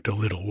walked a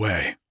little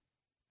way.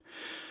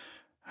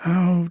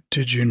 "How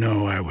did you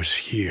know I was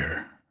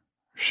here?"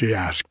 she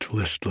asked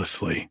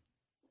listlessly.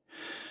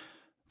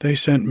 "They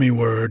sent me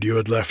word you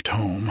had left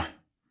home.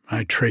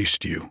 I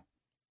traced you."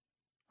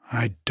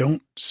 "I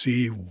don't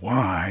see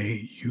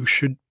why you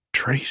should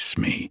trace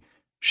me,"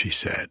 she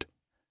said,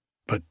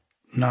 but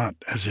not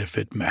as if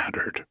it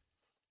mattered.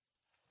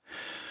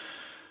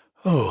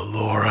 "Oh,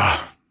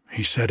 Laura,"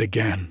 he said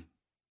again.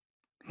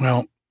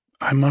 "Well,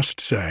 I must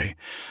say,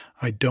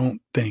 I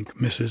don't think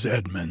Mrs.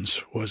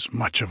 Edmonds was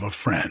much of a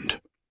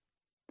friend."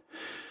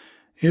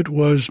 It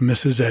was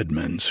Mrs.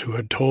 Edmonds who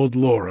had told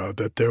Laura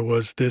that there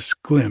was this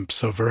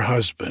glimpse of her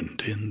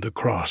husband in the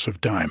Cross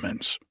of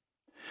Diamonds.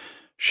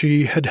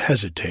 She had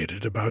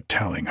hesitated about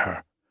telling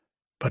her,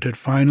 but had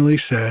finally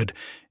said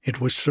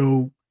it was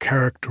so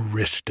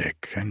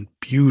characteristic and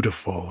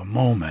beautiful a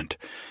moment,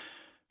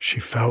 she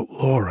felt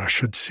Laura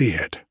should see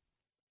it.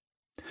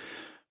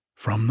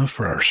 From the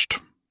first,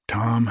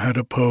 Tom had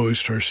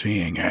opposed her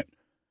seeing it,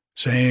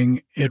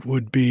 saying it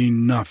would be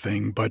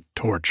nothing but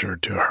torture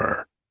to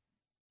her.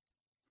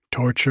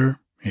 Torture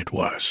it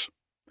was,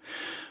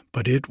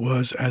 but it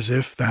was as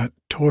if that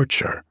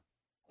torture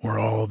were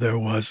all there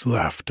was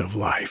left of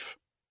life.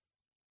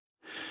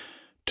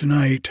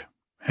 Tonight,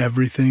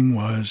 everything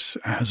was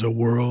as a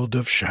world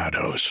of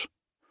shadows.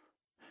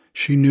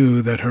 She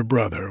knew that her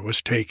brother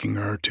was taking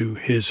her to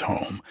his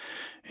home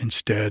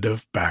instead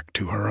of back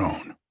to her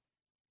own.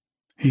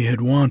 He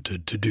had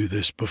wanted to do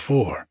this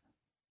before,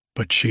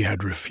 but she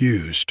had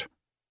refused.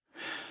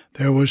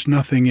 There was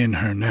nothing in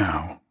her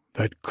now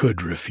that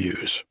could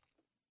refuse.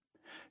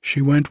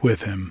 She went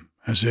with him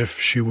as if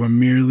she were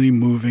merely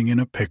moving in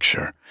a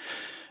picture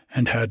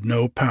and had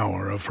no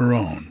power of her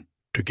own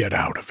to get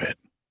out of it.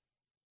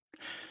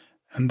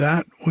 And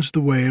that was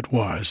the way it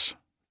was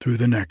through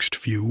the next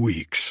few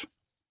weeks.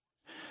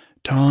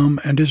 Tom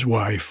and his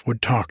wife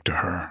would talk to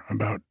her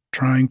about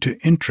trying to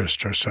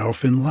interest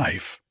herself in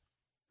life.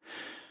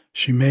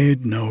 She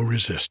made no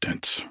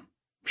resistance.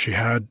 She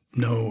had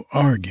no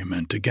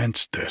argument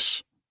against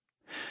this.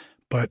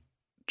 But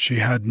she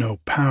had no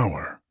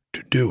power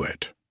to do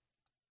it.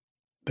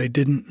 They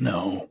didn't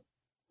know.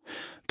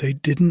 They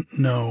didn't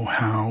know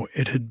how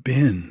it had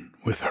been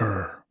with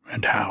her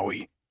and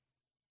Howie.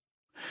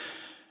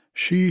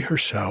 She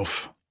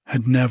herself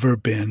had never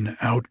been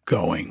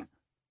outgoing.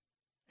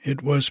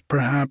 It was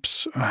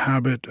perhaps a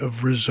habit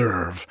of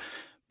reserve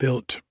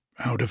built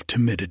out of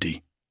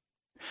timidity.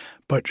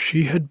 But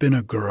she had been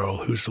a girl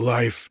whose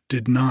life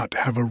did not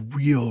have a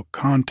real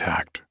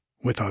contact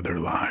with other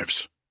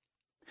lives.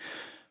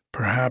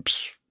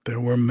 Perhaps there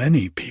were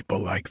many people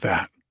like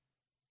that.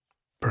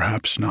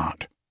 Perhaps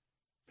not.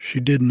 She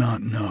did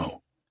not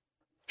know.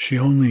 She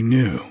only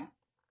knew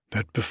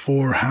that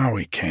before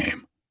Howie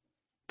came,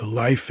 the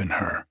life in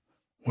her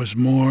was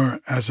more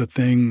as a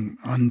thing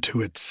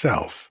unto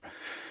itself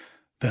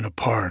than a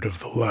part of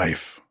the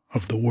life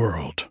of the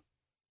world.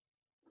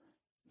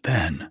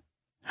 Then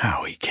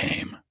Howie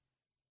came.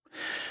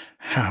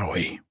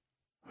 Howie,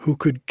 who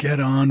could get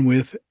on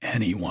with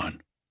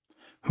anyone,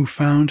 who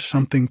found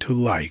something to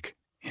like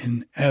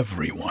in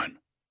everyone,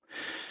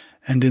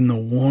 and in the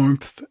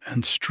warmth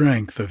and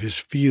strength of his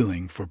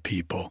feeling for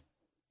people,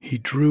 he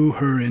drew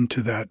her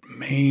into that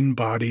main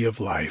body of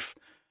life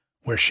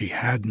where she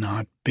had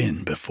not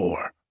been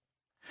before.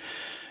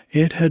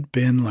 It had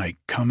been like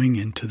coming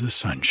into the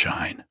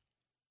sunshine.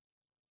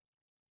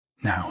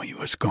 Now he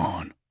was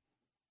gone,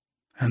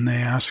 and they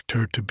asked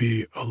her to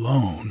be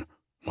alone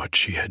what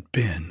she had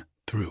been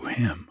through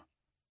him.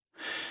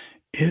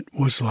 It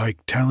was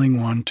like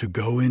telling one to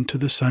go into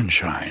the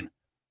sunshine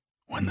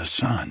when the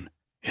sun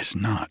is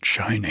not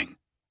shining.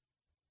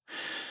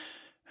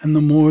 And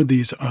the more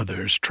these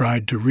others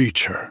tried to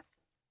reach her,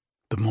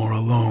 the more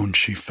alone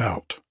she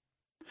felt,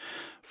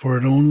 for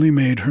it only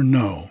made her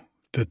know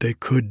that they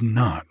could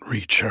not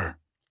reach her.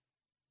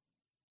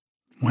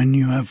 When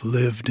you have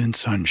lived in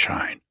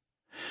sunshine,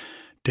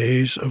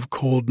 days of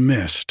cold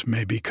mist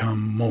may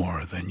become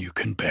more than you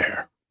can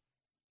bear.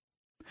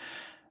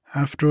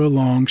 After a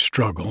long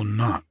struggle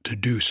not to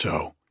do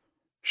so,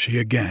 she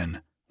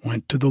again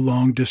went to the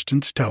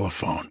long-distance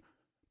telephone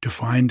to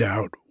find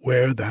out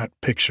where that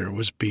picture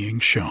was being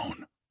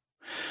shown.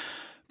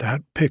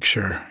 That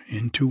picture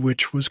into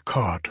which was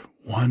caught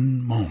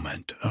one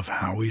moment of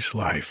Howie's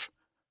life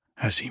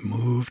as he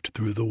moved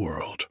through the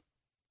world.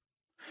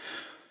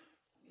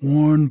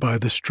 Worn by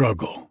the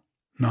struggle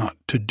not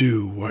to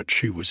do what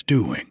she was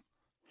doing,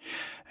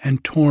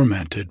 and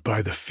tormented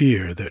by the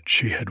fear that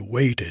she had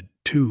waited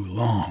too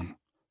long,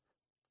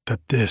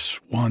 that this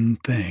one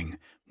thing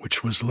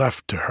which was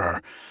left to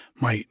her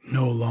might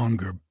no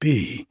longer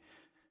be,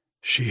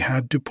 she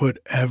had to put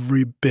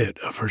every bit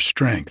of her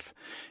strength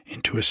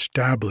into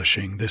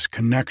establishing this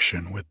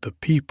connection with the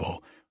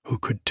people who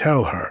could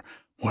tell her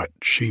what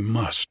she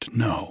must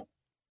know.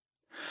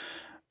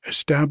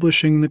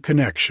 Establishing the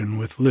connection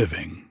with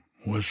living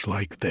was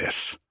like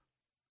this.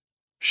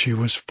 She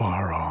was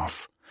far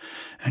off,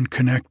 and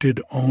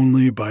connected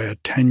only by a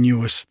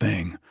tenuous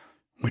thing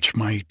which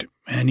might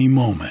any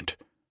moment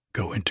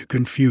go into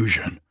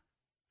confusion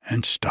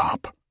and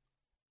stop.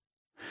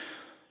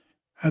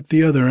 At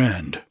the other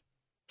end,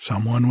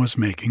 someone was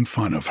making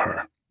fun of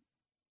her.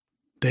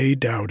 They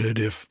doubted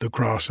if the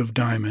cross of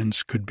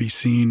diamonds could be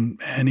seen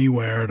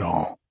anywhere at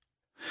all.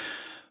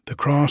 The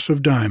cross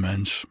of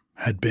diamonds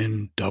had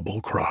been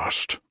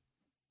double-crossed.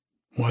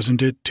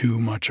 Wasn't it too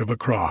much of a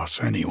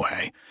cross,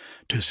 anyway,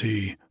 to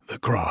see the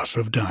cross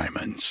of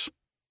diamonds?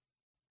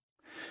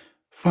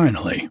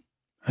 Finally,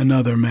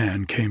 another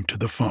man came to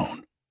the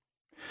phone.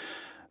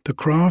 The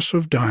cross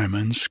of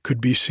diamonds could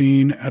be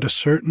seen at a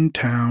certain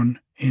town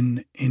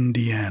in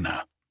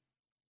Indiana,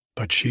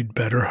 but she'd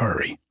better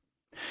hurry,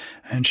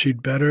 and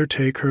she'd better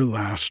take her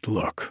last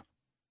look.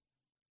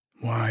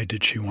 Why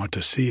did she want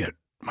to see it,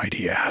 might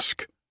he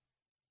ask?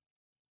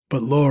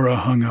 But Laura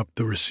hung up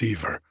the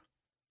receiver.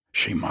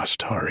 She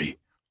must hurry.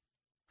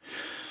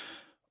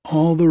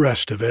 All the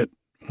rest of it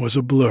was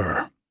a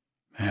blur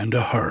and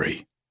a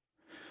hurry.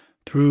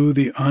 Through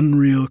the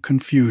unreal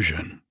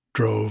confusion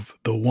drove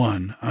the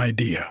one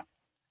idea.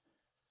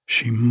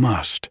 She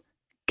must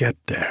get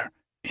there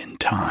in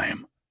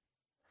time.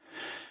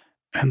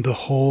 And the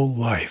whole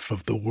life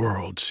of the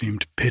world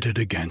seemed pitted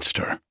against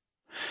her.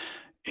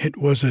 It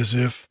was as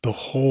if the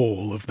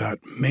whole of that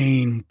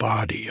main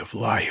body of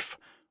life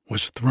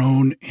was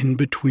thrown in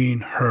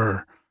between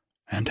her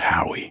and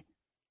Howie.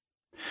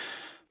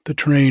 The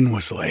train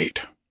was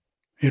late.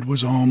 It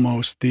was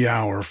almost the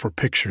hour for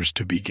pictures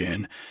to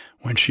begin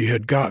when she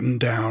had gotten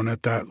down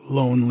at that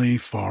lonely,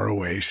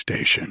 faraway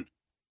station.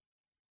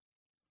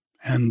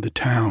 And the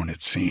town,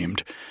 it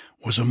seemed,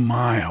 was a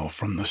mile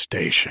from the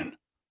station.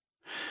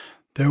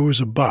 There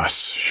was a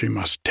bus she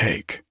must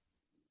take.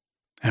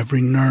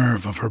 Every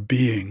nerve of her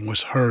being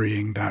was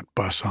hurrying that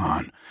bus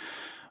on,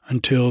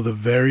 until the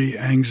very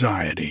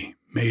anxiety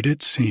made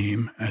it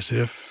seem as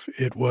if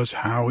it was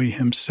Howie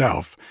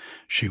himself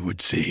she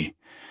would see,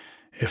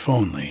 if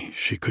only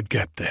she could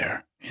get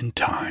there in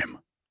time.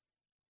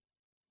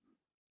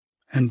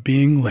 And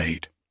being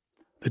late,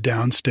 the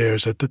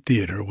downstairs at the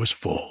theater was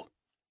full.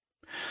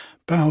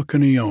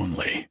 "Balcony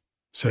only,"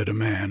 said a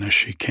man as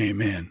she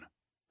came in.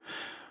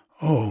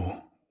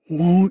 "Oh,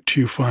 won't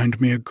you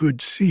find me a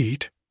good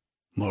seat?"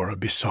 Laura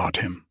besought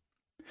him.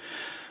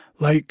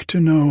 "Like to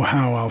know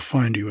how I'll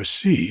find you a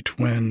seat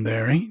when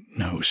there ain't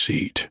no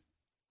seat,"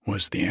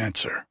 was the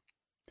answer.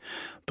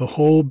 The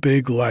whole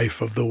big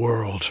life of the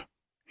world,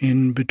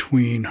 in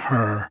between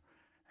her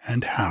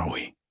and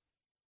Howie.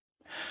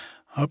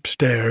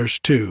 Upstairs,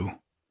 too,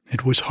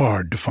 it was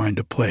hard to find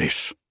a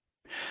place.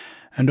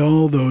 And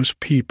all those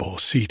people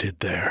seated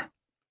there.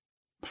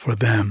 For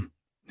them,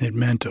 it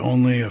meant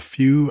only a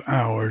few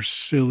hours'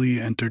 silly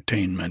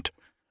entertainment.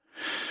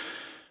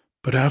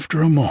 But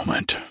after a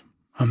moment,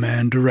 a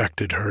man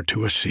directed her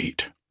to a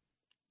seat.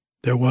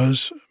 There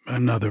was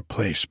another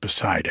place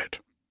beside it.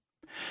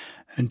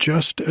 And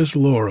just as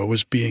Laura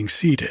was being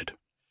seated,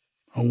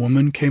 a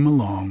woman came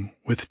along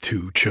with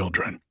 2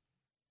 children.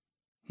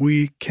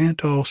 "We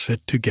can't all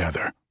sit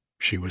together,"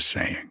 she was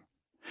saying.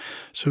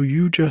 "So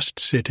you just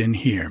sit in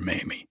here,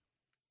 Mamie.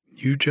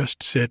 You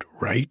just sit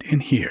right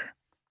in here,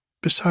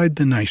 beside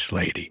the nice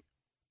lady."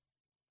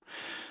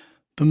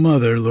 The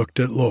mother looked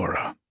at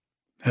Laura,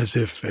 as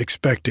if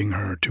expecting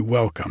her to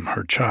welcome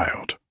her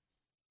child.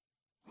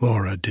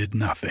 Laura did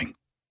nothing.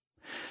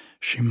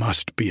 She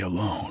must be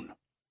alone.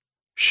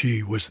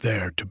 She was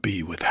there to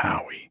be with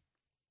Howie.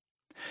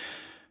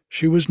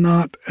 She was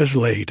not as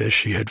late as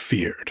she had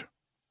feared.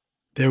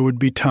 There would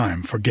be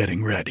time for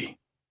getting ready.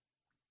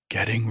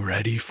 Getting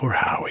ready for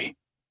Howie.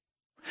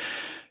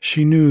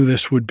 She knew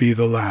this would be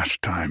the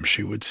last time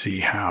she would see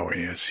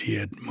Howie as he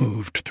had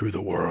moved through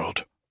the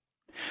world.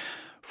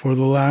 For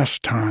the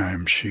last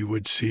time she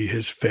would see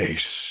his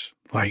face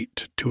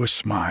light to a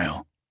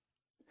smile.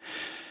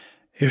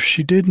 If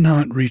she did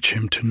not reach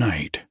him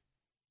tonight,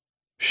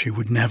 she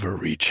would never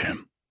reach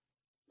him.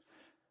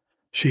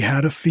 She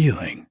had a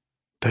feeling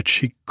that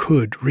she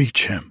could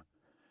reach him.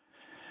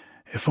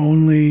 If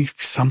only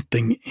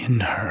something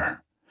in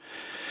her.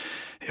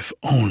 If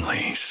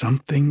only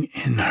something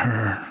in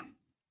her.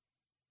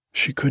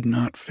 She could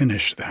not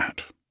finish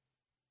that.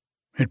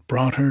 It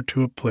brought her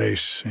to a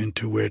place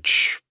into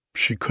which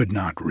she could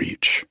not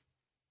reach.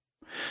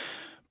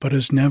 But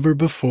as never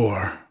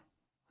before,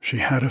 she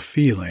had a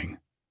feeling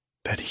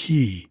that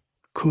he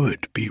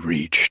could be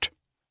reached.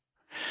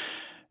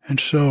 And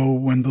so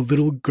when the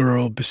little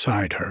girl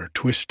beside her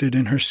twisted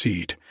in her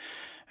seat,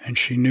 and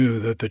she knew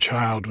that the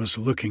child was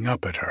looking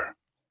up at her,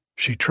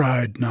 she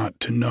tried not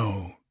to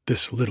know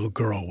this little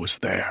girl was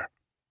there,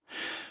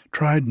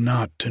 tried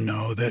not to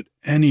know that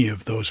any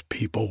of those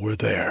people were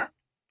there.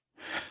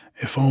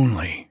 If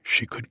only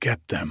she could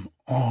get them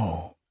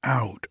all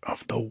out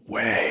of the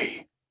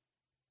way.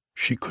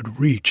 She could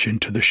reach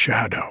into the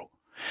shadow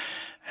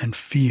and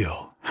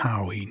feel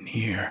Howie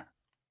near.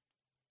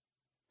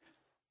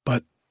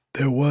 But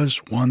there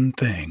was one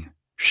thing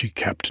she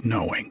kept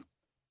knowing.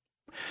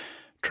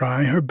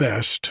 Try her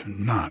best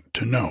not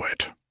to know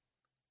it.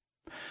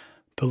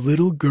 The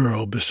little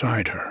girl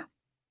beside her,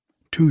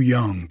 too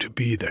young to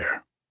be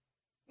there,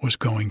 was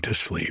going to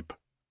sleep.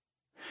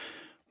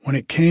 When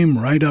it came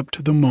right up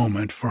to the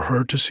moment for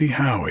her to see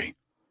Howie,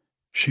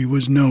 she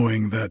was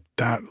knowing that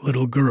that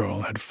little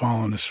girl had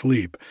fallen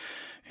asleep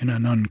in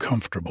an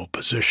uncomfortable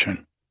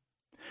position.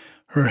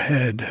 Her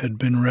head had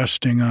been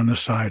resting on the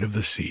side of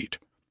the seat,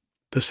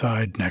 the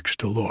side next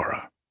to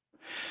Laura,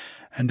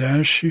 and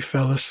as she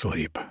fell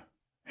asleep,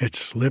 it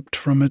slipped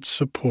from its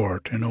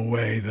support in a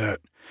way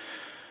that,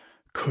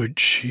 could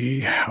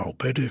she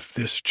help it if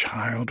this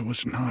child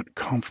was not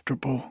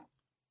comfortable?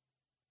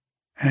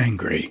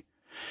 Angry,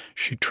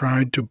 she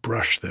tried to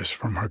brush this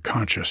from her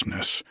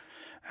consciousness,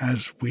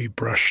 as we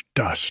brush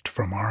dust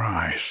from our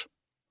eyes.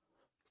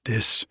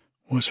 This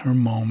was her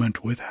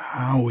moment with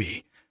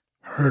Howie,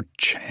 her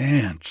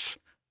chance.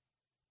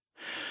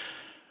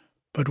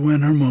 But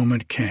when her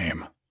moment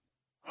came,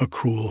 a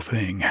cruel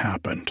thing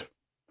happened.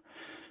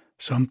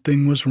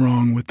 Something was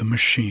wrong with the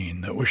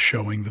machine that was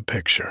showing the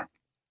picture.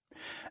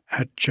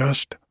 at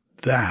just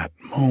that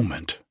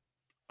moment,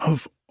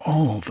 of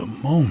all the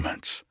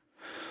moments,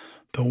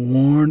 the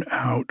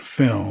worn-out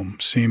film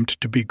seemed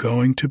to be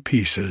going to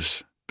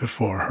pieces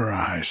before her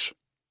eyes.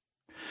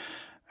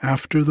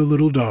 After the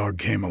little dog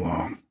came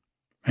along,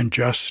 and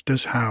just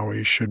as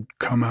Howie should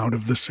come out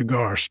of the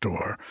cigar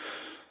store,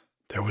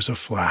 there was a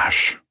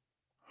flash,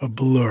 a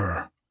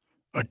blur,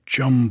 a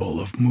jumble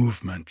of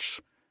movements.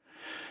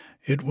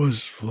 It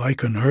was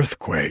like an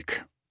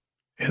earthquake.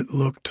 It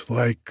looked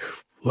like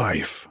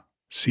life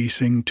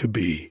ceasing to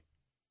be.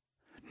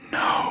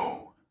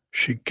 No,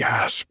 she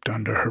gasped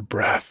under her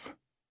breath.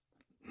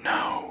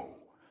 No,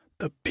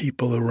 the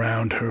people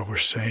around her were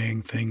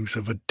saying things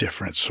of a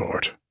different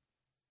sort.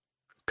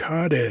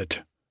 "Cut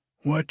it!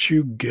 What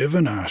you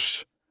givin'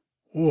 us?"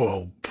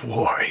 "Whoa,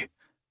 boy!"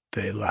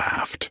 They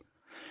laughed.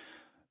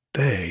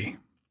 They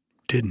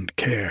didn't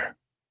care.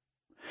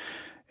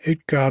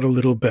 It got a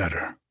little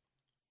better.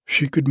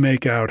 She could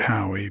make out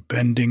Howie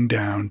bending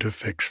down to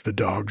fix the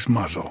dog's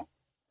muzzle.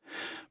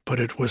 But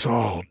it was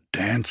all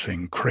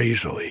dancing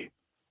crazily.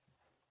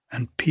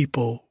 And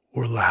people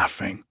were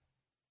laughing.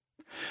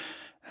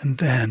 And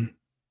then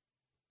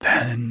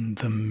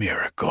the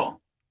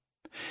miracle.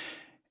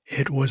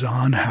 It was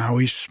on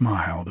Howie's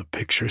smile the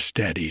picture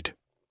steadied.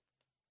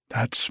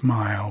 That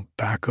smile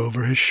back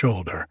over his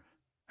shoulder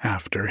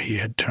after he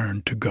had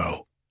turned to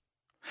go.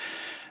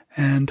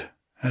 And,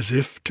 as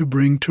if to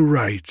bring to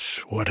rights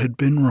what had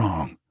been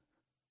wrong,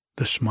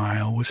 the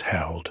smile was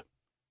held.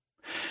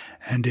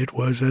 And it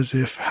was as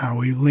if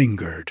Howie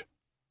lingered,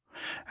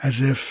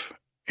 as if,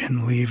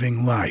 in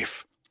leaving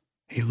life,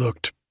 he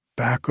looked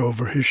back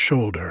over his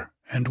shoulder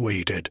and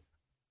waited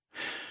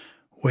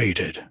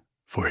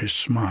for his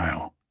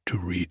smile to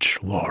reach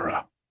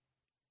Laura.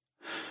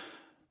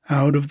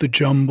 Out of the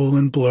jumble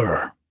and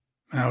blur,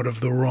 out of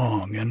the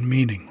wrong and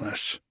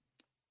meaningless,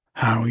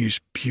 Howie's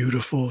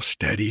beautiful,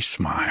 steady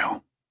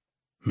smile,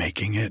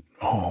 making it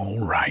all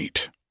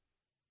right.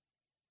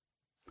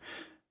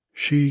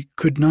 She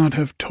could not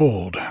have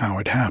told how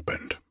it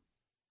happened.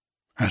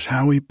 As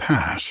Howie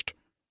passed,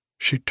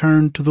 she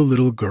turned to the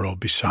little girl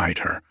beside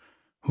her,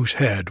 whose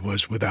head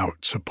was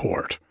without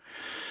support,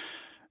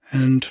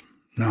 and,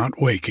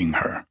 not waking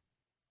her,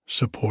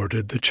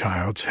 supported the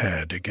child's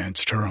head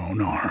against her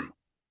own arm.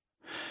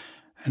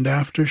 And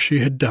after she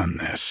had done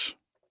this,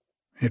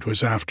 it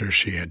was after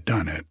she had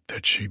done it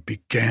that she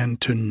began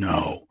to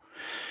know,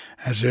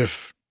 as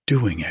if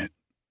doing it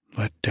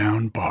let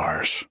down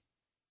bars.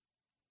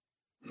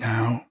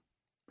 Now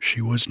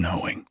she was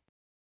knowing.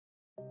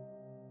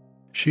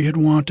 She had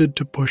wanted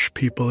to push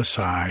people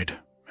aside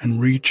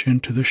and reach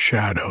into the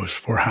shadows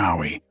for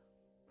Howie.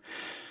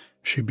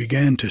 She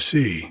began to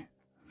see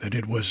that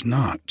it was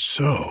not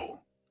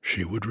so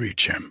she would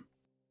reach him.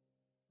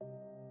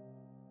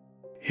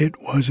 It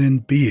was in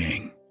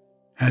being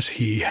as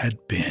he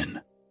had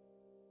been,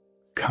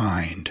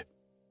 kind,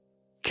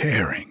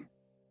 caring,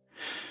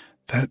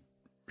 that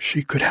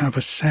she could have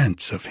a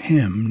sense of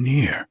him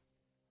near.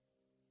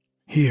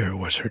 Here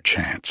was her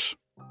chance.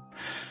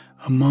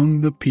 Among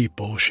the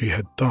people she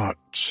had thought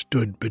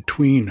stood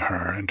between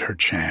her and her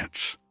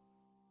chance,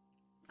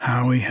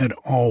 Howie had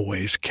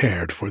always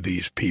cared for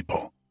these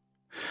people.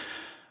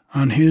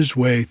 On his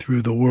way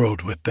through the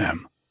world with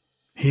them,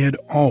 he had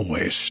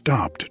always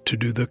stopped to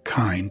do the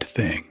kind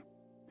thing,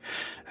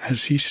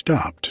 as he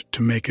stopped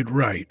to make it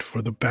right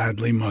for the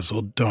badly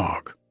muzzled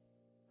dog.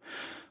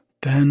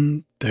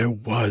 Then there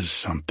was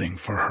something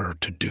for her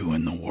to do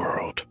in the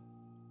world.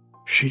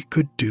 She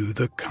could do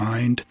the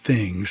kind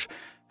things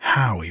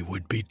Howie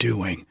would be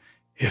doing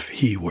if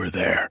he were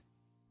there.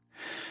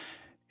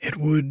 It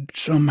would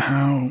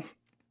somehow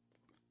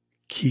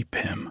keep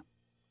him.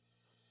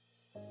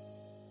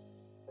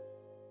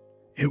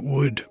 It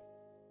would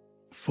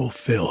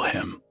fulfill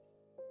him.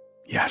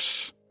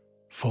 Yes,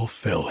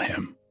 fulfill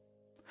him.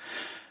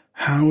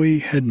 Howie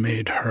had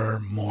made her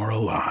more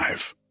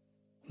alive,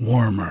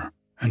 warmer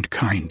and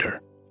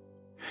kinder.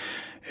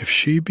 If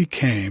she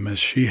became as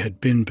she had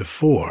been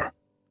before,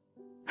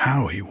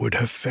 Howie would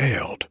have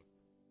failed.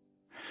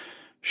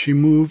 She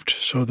moved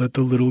so that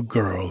the little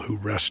girl who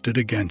rested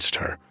against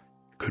her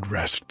could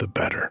rest the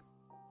better.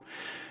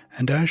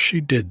 And as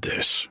she did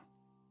this,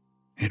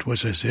 it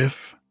was as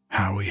if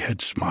Howie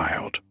had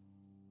smiled.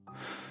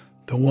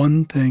 The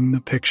one thing the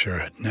picture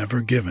had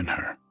never given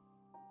her,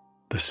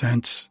 the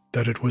sense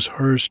that it was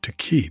hers to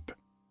keep,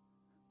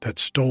 that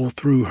stole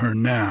through her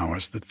now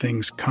as the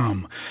things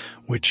come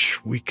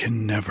which we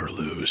can never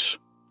lose.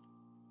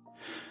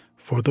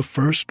 For the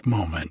first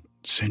moment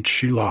since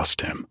she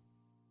lost him,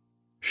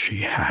 she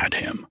had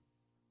him.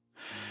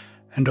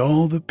 And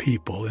all the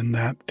people in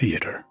that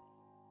theater,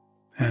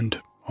 and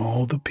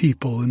all the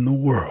people in the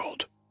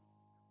world,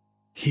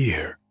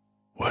 here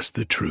was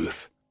the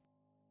truth.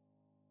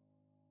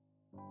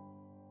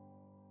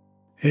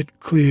 It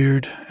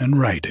cleared and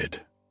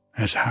righted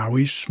as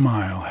Howie's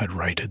smile had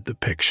righted the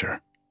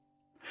picture.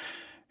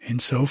 In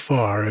so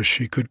far as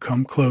she could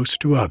come close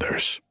to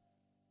others,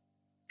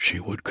 she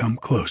would come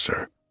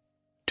closer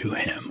to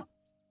him.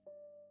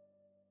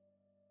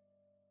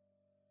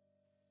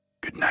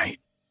 Good night.